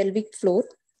is at the pelvic floor,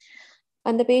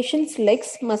 and the patient's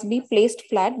legs must be placed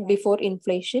flat before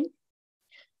inflation.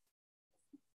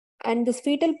 And this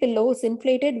fetal pillow is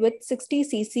inflated with 60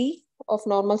 cc of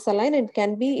normal saline and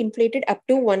can be inflated up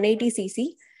to 180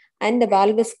 cc, and the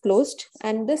valve is closed,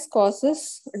 and this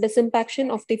causes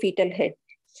disimpaction of the fetal head.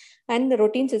 And the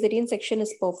routine cesarean section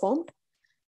is performed.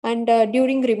 And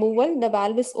during removal, the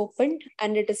valve is opened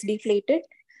and it is deflated,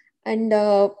 and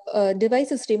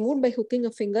device is removed by hooking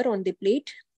a finger on the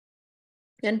plate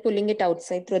and pulling it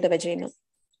outside through the vagina.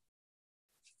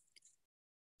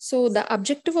 So the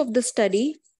objective of the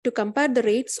study to compare the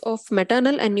rates of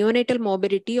maternal and neonatal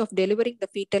morbidity of delivering the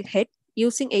fetal head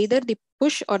using either the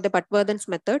push or the Patwardhan's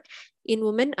method in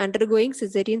women undergoing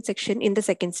cesarean section in the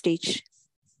second stage.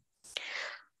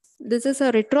 This is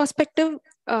a retrospective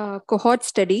cohort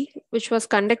study which was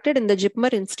conducted in the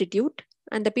Jipmer Institute,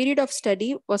 and the period of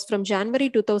study was from January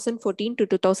 2014 to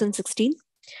 2016.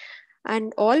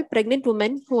 And all pregnant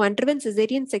women who underwent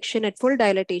cesarean section at full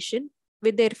dilatation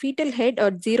with their fetal head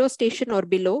at 0 station or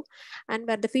below, and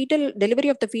where the fetal delivery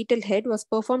of the fetal head was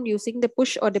performed using the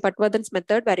push or the Patwardhan's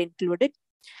method were included.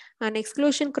 And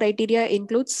exclusion criteria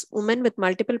includes women with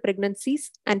multiple pregnancies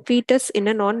and fetus in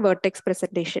a non-vertex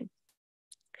presentation.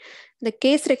 The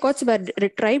case records were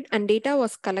retrieved and data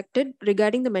was collected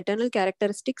regarding the maternal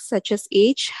characteristics such as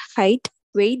age, height,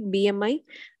 weight, BMI,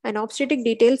 and obstetric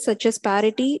details such as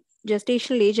parity,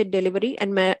 gestational age at delivery,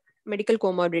 and medical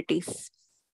comorbidities.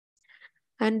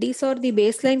 And these are the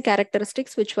baseline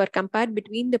characteristics which were compared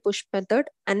between the push method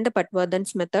and the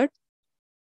Patwardhan's method.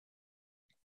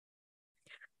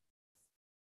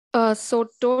 So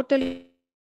totally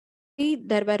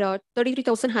there were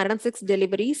 33,106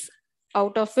 deliveries,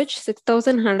 out of which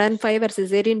 6,105 were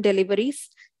cesarean deliveries,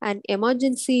 and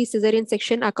emergency cesarean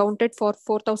section accounted for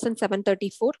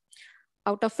 4,734,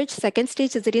 out of which second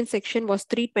stage cesarean section was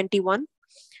 321,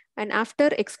 And after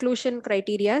exclusion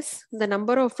criteria, the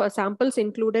number of samples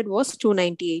included was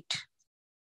 298.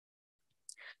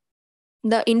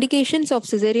 The indications of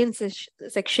cesarean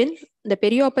section, the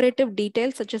perioperative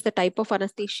details such as the type of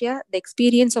anesthesia, the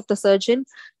experience of the surgeon,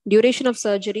 duration of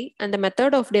surgery, and the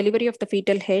method of delivery of the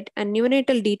fetal head, and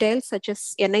neonatal details such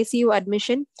as NICU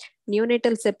admission,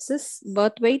 neonatal sepsis,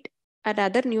 birth weight, and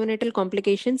other neonatal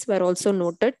complications were also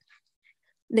noted.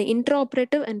 The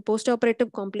intraoperative and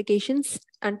postoperative complications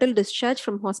until discharge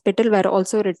from hospital were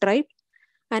also retrieved,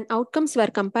 and outcomes were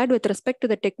compared with respect to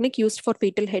the technique used for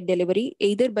fetal head delivery,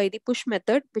 either by the push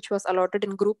method, which was allotted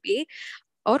in group A,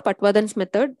 or Patwardhan's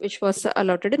method, which was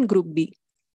allotted in group B.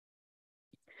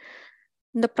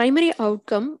 The primary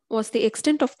outcome was the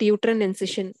extent of the uterine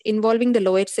incision involving the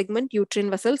lower segment uterine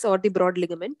vessels or the broad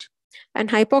ligament, and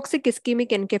hypoxic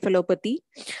ischemic encephalopathy,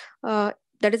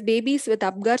 that is babies with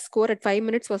Apgar score at 5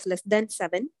 minutes was less than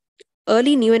 7,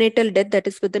 early neonatal death, that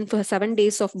is within 7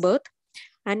 days of birth,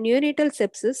 and neonatal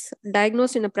sepsis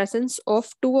diagnosed in the presence of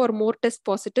 2 or more tests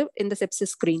positive in the sepsis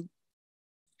screen.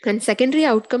 And secondary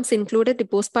outcomes included the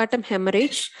postpartum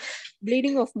hemorrhage,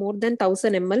 bleeding of more than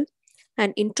 1000 ml,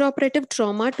 and intraoperative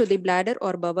trauma to the bladder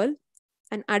or bowel,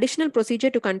 an additional procedure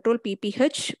to control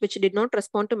PPH, which did not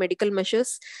respond to medical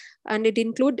measures, and it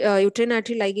include uterine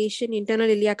artery ligation, internal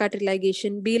iliac artery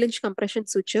ligation, B-Lynch compression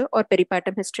suture, or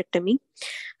peripartum hysterectomy,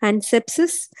 and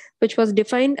sepsis, which was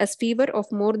defined as fever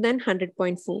of more than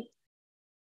 100.4.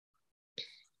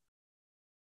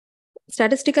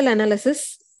 Statistical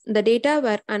analysis. The data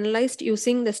were analyzed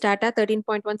using the Stata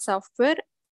 13.1 software,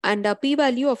 and a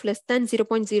p-value of less than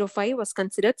 0.05 was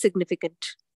considered significant.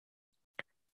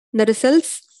 The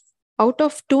results: out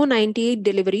of 298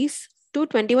 deliveries,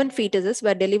 221 fetuses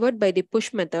were delivered by the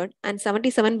push method and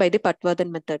 77 by the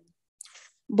Patwardhan method.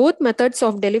 Both methods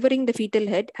of delivering the fetal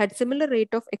head had similar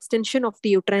rate of extension of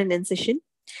the uterine incision.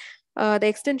 The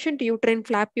extension to uterine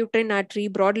flap, uterine artery,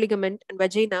 broad ligament, and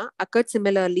vagina occurred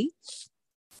similarly.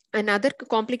 And other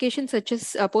complications such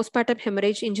as postpartum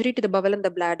hemorrhage, injury to the bowel and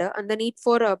the bladder, and the need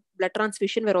for blood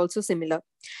transfusion were also similar.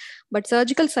 But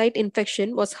surgical site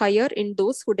infection was higher in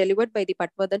those who delivered by the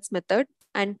Patwardhan's method,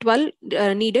 and 12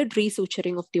 needed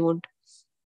resuturing of the wound.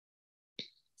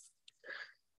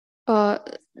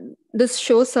 This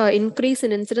shows an increase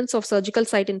in incidence of surgical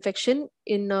site infection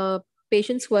in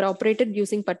patients who are operated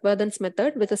using Patwardhan's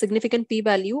method with a significant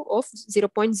p-value of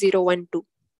 0.012.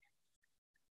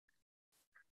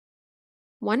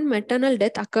 One maternal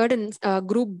death occurred in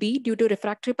group B due to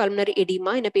refractory pulmonary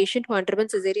edema in a patient who underwent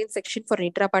cesarean section for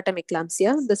intrapartum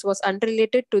eclampsia. This was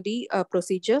unrelated to the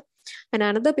procedure. And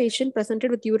another patient presented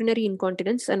with urinary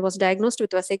incontinence and was diagnosed with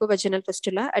vasovaginal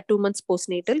fistula at 2 months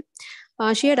postnatal.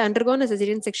 She had undergone a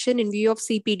cesarean section in view of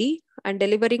CPD and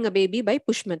delivering a baby by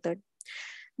push method.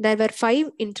 There were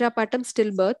 5 intrapartum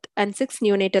stillbirth and 6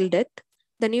 neonatal deaths.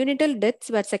 The neonatal deaths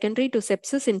were secondary to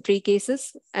sepsis in 3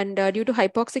 cases, and due to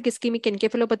hypoxic ischemic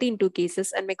encephalopathy in 2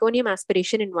 cases, and meconium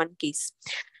aspiration in 1 case.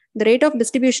 The rate of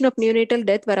distribution of neonatal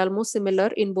death were almost similar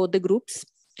in both the groups.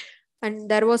 And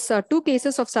there was 2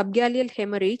 cases of subgaleal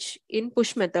hemorrhage in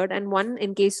push method and 1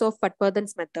 in case of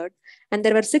Patwardhan's method. And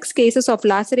there were 6 cases of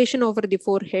laceration over the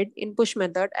forehead in push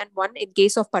method and 1 in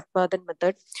case of Patwardhan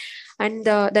method. And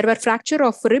there were fracture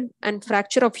of rib and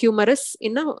fracture of humerus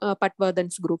in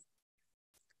Patwardhan's group.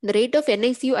 The rate of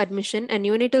NICU admission and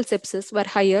neonatal sepsis were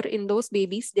higher in those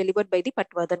babies delivered by the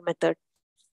Patwardhan method.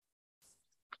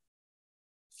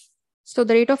 So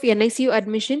the rate of NICU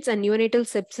admissions and neonatal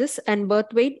sepsis and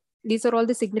birth weight, these are all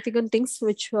the significant things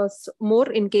which was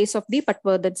more in case of the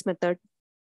Patwardhan's method.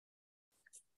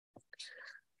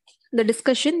 The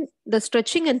discussion: the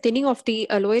stretching and thinning of the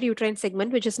lower uterine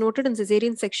segment, which is noted in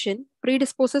cesarean section,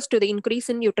 predisposes to the increase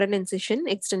in uterine incision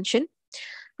extension.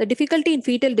 The difficulty in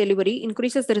fetal delivery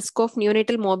increases the risk of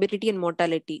neonatal morbidity and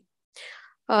mortality.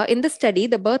 In the study,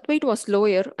 the birth weight was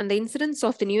lower and the incidence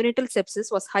of the neonatal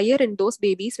sepsis was higher in those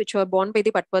babies which were born by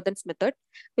the Patwardhan's method,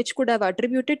 which could have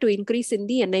attributed to increase in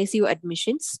the NICU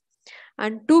admissions.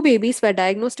 And 2 babies were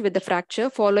diagnosed with the fracture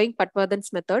following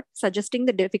Patwardhan's method, suggesting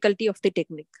the difficulty of the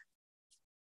technique.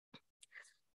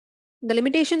 The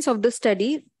limitations of this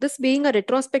study: this being a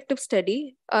retrospective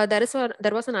study,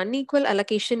 there was an unequal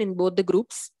allocation in both the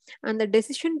groups, and the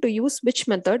decision to use which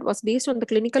method was based on the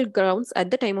clinical grounds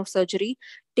at the time of surgery,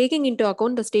 taking into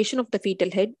account the station of the fetal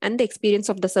head and the experience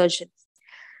of the surgeon.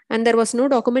 And there was no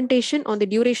documentation on the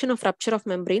duration of rupture of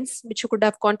membranes, which could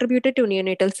have contributed to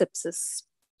neonatal sepsis.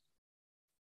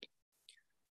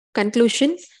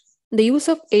 Conclusion: the use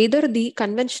of either the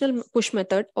conventional push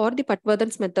method or the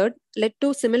Patwardhan's method led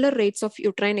to similar rates of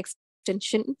uterine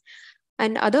extension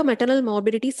And other maternal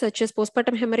morbidities such as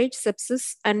postpartum hemorrhage,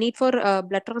 sepsis, and need for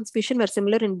blood transfusion were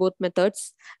similar in both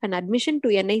methods. And admission to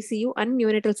NICU and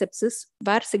neonatal sepsis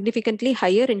were significantly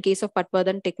higher in case of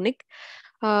Patwardhan technique.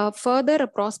 Further, a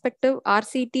prospective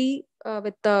RCT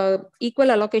with equal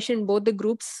allocation in both the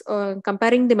groups,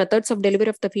 comparing the methods of delivery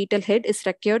of the fetal head is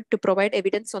required to provide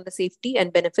evidence on the safety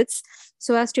and benefits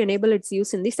so as to enable its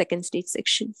use in the second stage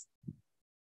section.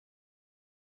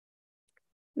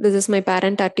 This is my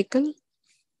parent article.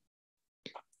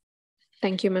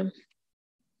 Thank you, ma'am.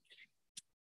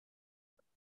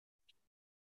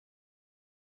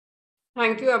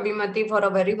 Thank you, Abhimati, for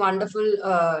a very wonderful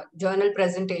journal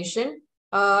presentation.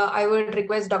 I would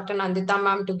request Dr. Nandita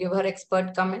ma'am to give her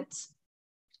expert comments.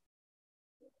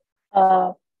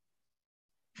 I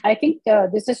think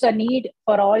this is a need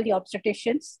for all the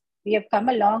obstetricians. We have come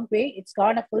a long way. It's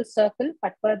gone a full circle.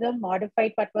 Patwardhan,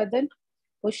 modified Patwardhan,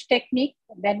 push technique,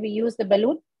 then we use the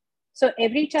balloon. So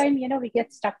every time, we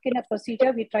get stuck in a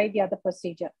procedure, we try the other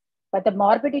procedure. But the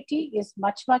morbidity is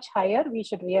much, much higher. We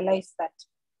should realize that.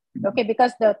 Okay,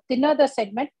 because the thinner the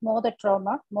segment, more the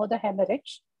trauma, more the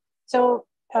hemorrhage. So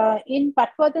in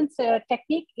Patwardhan's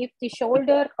technique, if the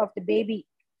shoulder of the baby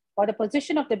or the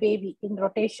position of the baby in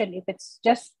rotation, if it's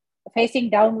just facing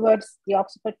downwards, the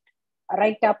occiput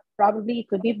right up, probably it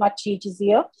could be much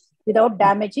easier without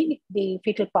damaging the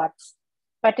fetal parts.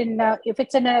 But if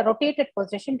it's in a rotated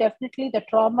position, definitely the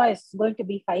trauma is going to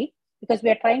be high because we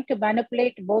are trying to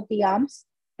manipulate both the arms,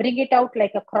 bring it out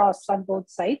like a cross on both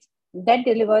sides, then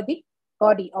deliver the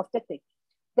body of the thing.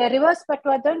 The reverse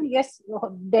Patwardhan, yes,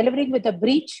 delivering with a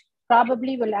breech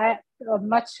probably will add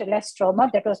much less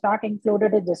trauma. That was not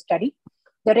included in the study.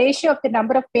 The ratio of the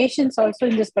number of patients also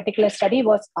in this particular study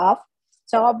was half.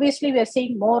 So obviously we are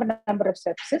seeing more number of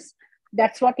sepsis.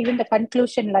 That's what even the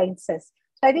conclusion line says.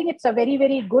 So I think it's a very,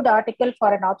 very good article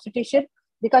for an obstetrician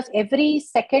because every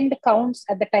second counts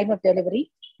at the time of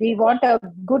delivery. We want a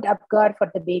good upguard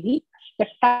for the baby. The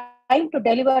time to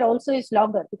deliver also is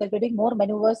longer because we're doing more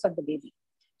maneuvers on the baby.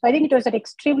 So I think it was an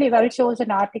extremely well chosen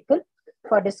article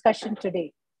for discussion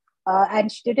today.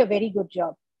 And she did a very good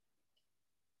job.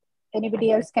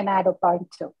 Anybody else can add a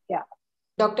point too? Yeah.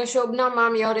 Dr. Shobna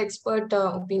ma'am, your expert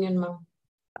opinion, ma'am.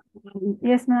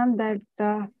 Yes, ma'am, that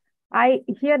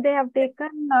they have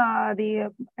taken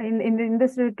in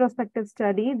this retrospective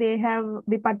study, they have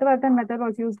the Patwardhan method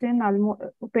was used in almost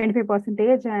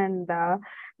 25% and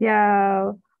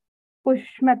push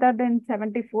method in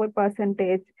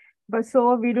 74%. But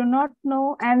so we do not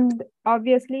know, and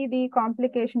obviously the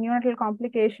neonatal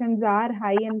complications are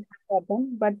high in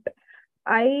Patwardhan, but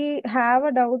I have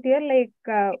a doubt here, like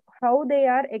how they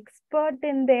are expert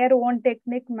in their own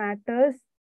technique matters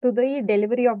to the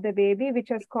delivery of the baby, which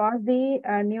has caused the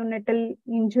neonatal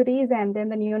injuries and then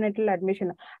the neonatal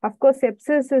admission. Of course,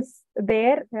 sepsis is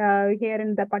there here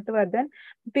in the Patwardhan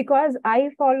because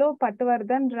I follow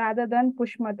Patwardhan rather than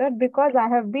push method because I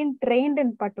have been trained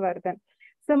in Patwardhan.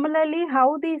 Similarly,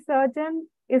 how the surgeon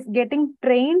is getting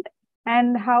trained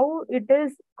and how it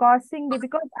is causing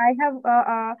because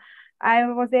I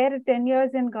was there 10 years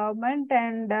in government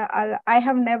and I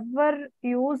have never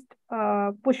used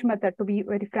push method, to be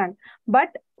very frank. But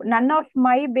none of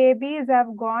my babies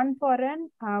have gone for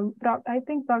an, I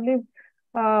think probably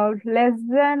less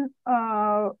than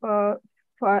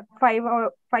five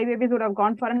babies would have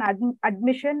gone for an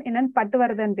admission in a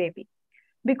Patwardhan baby.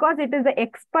 Because it is the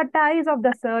expertise of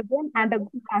the surgeon and the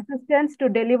assistance to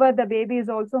deliver the baby is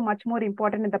also much more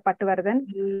important in the Patwardhan.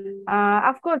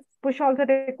 Of course, push also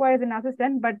requires an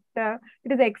assistant, but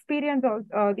it is the experience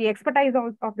of the expertise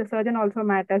of the surgeon also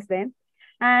matters then.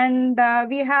 And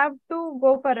we have to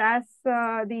go for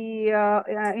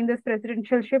in this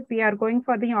presidentialship, we are going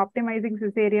for the optimizing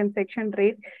cesarean section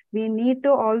rate. We need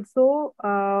to also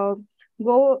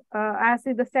as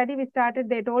in the study we started,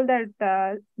 they told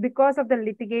that because of the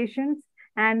litigations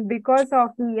and because of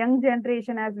the young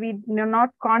generation, as we are not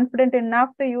confident enough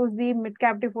to use the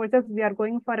mid-captive forceps, we are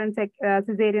going for a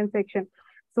cesarean section.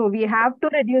 So we have to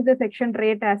reduce the section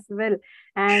rate as well.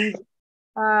 And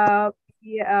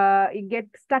get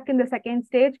stuck in the second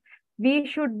stage, we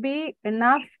should be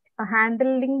enough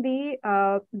handling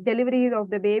the delivery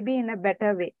of the baby in a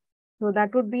better way. So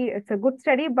that would be, it's a good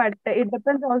study, but it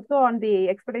depends also on the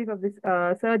expertise of this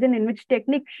surgeon in which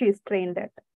technique she is trained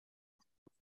at.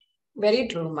 Very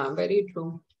true, ma'am. Very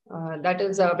true. That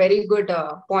is a very good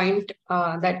point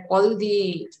that all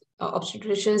the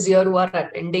obstetricians here who are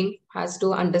attending has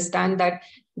to understand that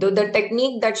the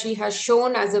technique that she has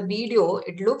shown as a video,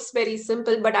 it looks very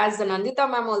simple, but as Nandita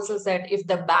ma'am also said, if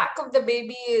the back of the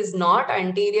baby is not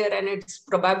anterior and it's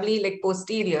probably like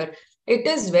posterior, it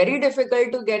is very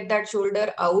difficult to get that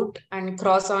shoulder out and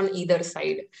cross on either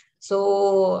side. So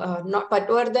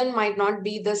Patwardhan might not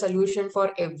be the solution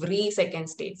for every second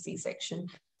stage C-section.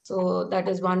 So that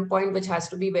is one point which has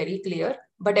to be very clear.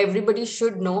 But everybody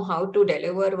should know how to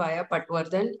deliver via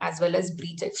Patwardhan as well as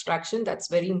breech extraction. That's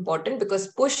very important because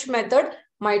push method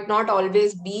might not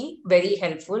always be very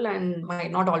helpful and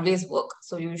might not always work.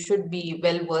 So you should be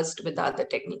well versed with the other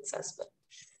techniques as well.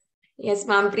 Yes,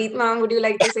 ma'am. Preet ma'am, would you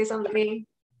like to say something?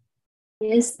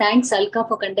 Yes, thanks Alka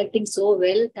for conducting so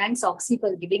well. Thanks Oxy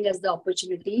for giving us the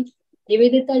opportunity.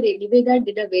 Nivedita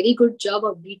did a very good job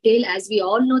of detail. As we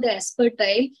all know the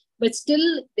aspartile, but still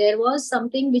there was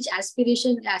something which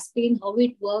aspirin, how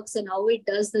it works and how it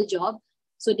does the job.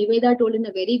 So Nivedita told in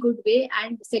a very good way.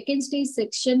 And second stage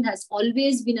section has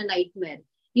always been a nightmare.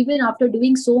 Even after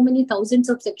doing so many thousands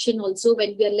of section also,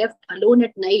 when we are left alone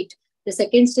at night, the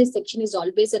second stage section is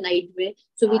always a nightmare.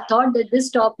 So we thought that this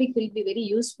topic will be very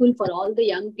useful for all the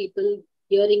young people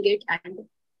hearing it and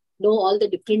know all the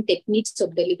different techniques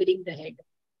of delivering the head.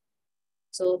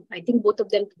 So I think both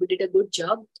of them did a good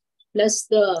job. Plus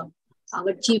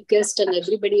our chief guest and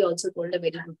everybody also told a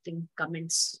very good thing,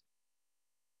 comments.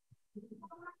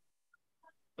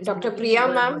 Dr. Priya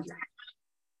ma'am.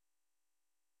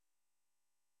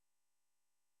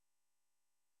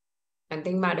 I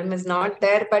think madam is not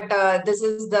there, but this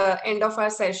is the end of our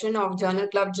session of Journal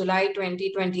Club July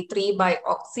 2023 by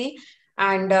OGSSI.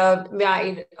 And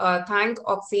I thank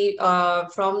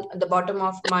OGSSI from the bottom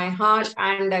of my heart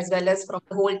and as well as from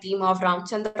the whole team of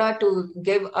Ramchandra to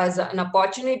give us an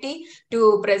opportunity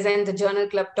to present the Journal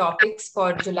Club topics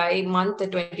for July month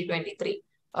 2023.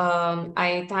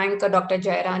 I thank Dr.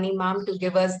 Jairani ma'am to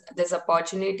give us this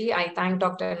opportunity. I thank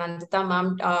Dr. Nandita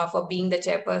ma'am for being the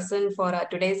chairperson for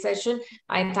today's session.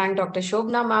 I thank Dr.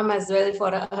 Shobna ma'am as well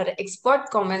for her expert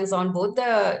comments on both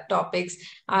the topics.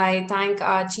 I thank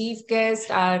our chief guest,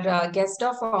 our guest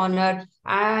of honor,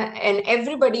 and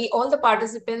everybody, all the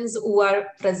participants who are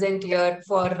present here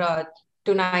for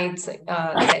tonight's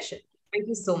session. Thank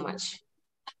you so much.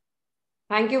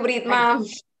 Thank you, Preet ma'am.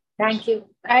 Thank you.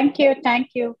 Thank you. Thank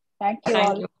you. Thank you Thank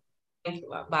all. you. Thank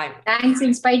you. Bye. Thanks.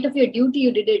 In spite of your duty,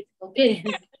 you did it. Okay.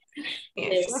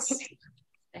 Yes.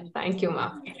 Thank you,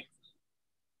 ma'am.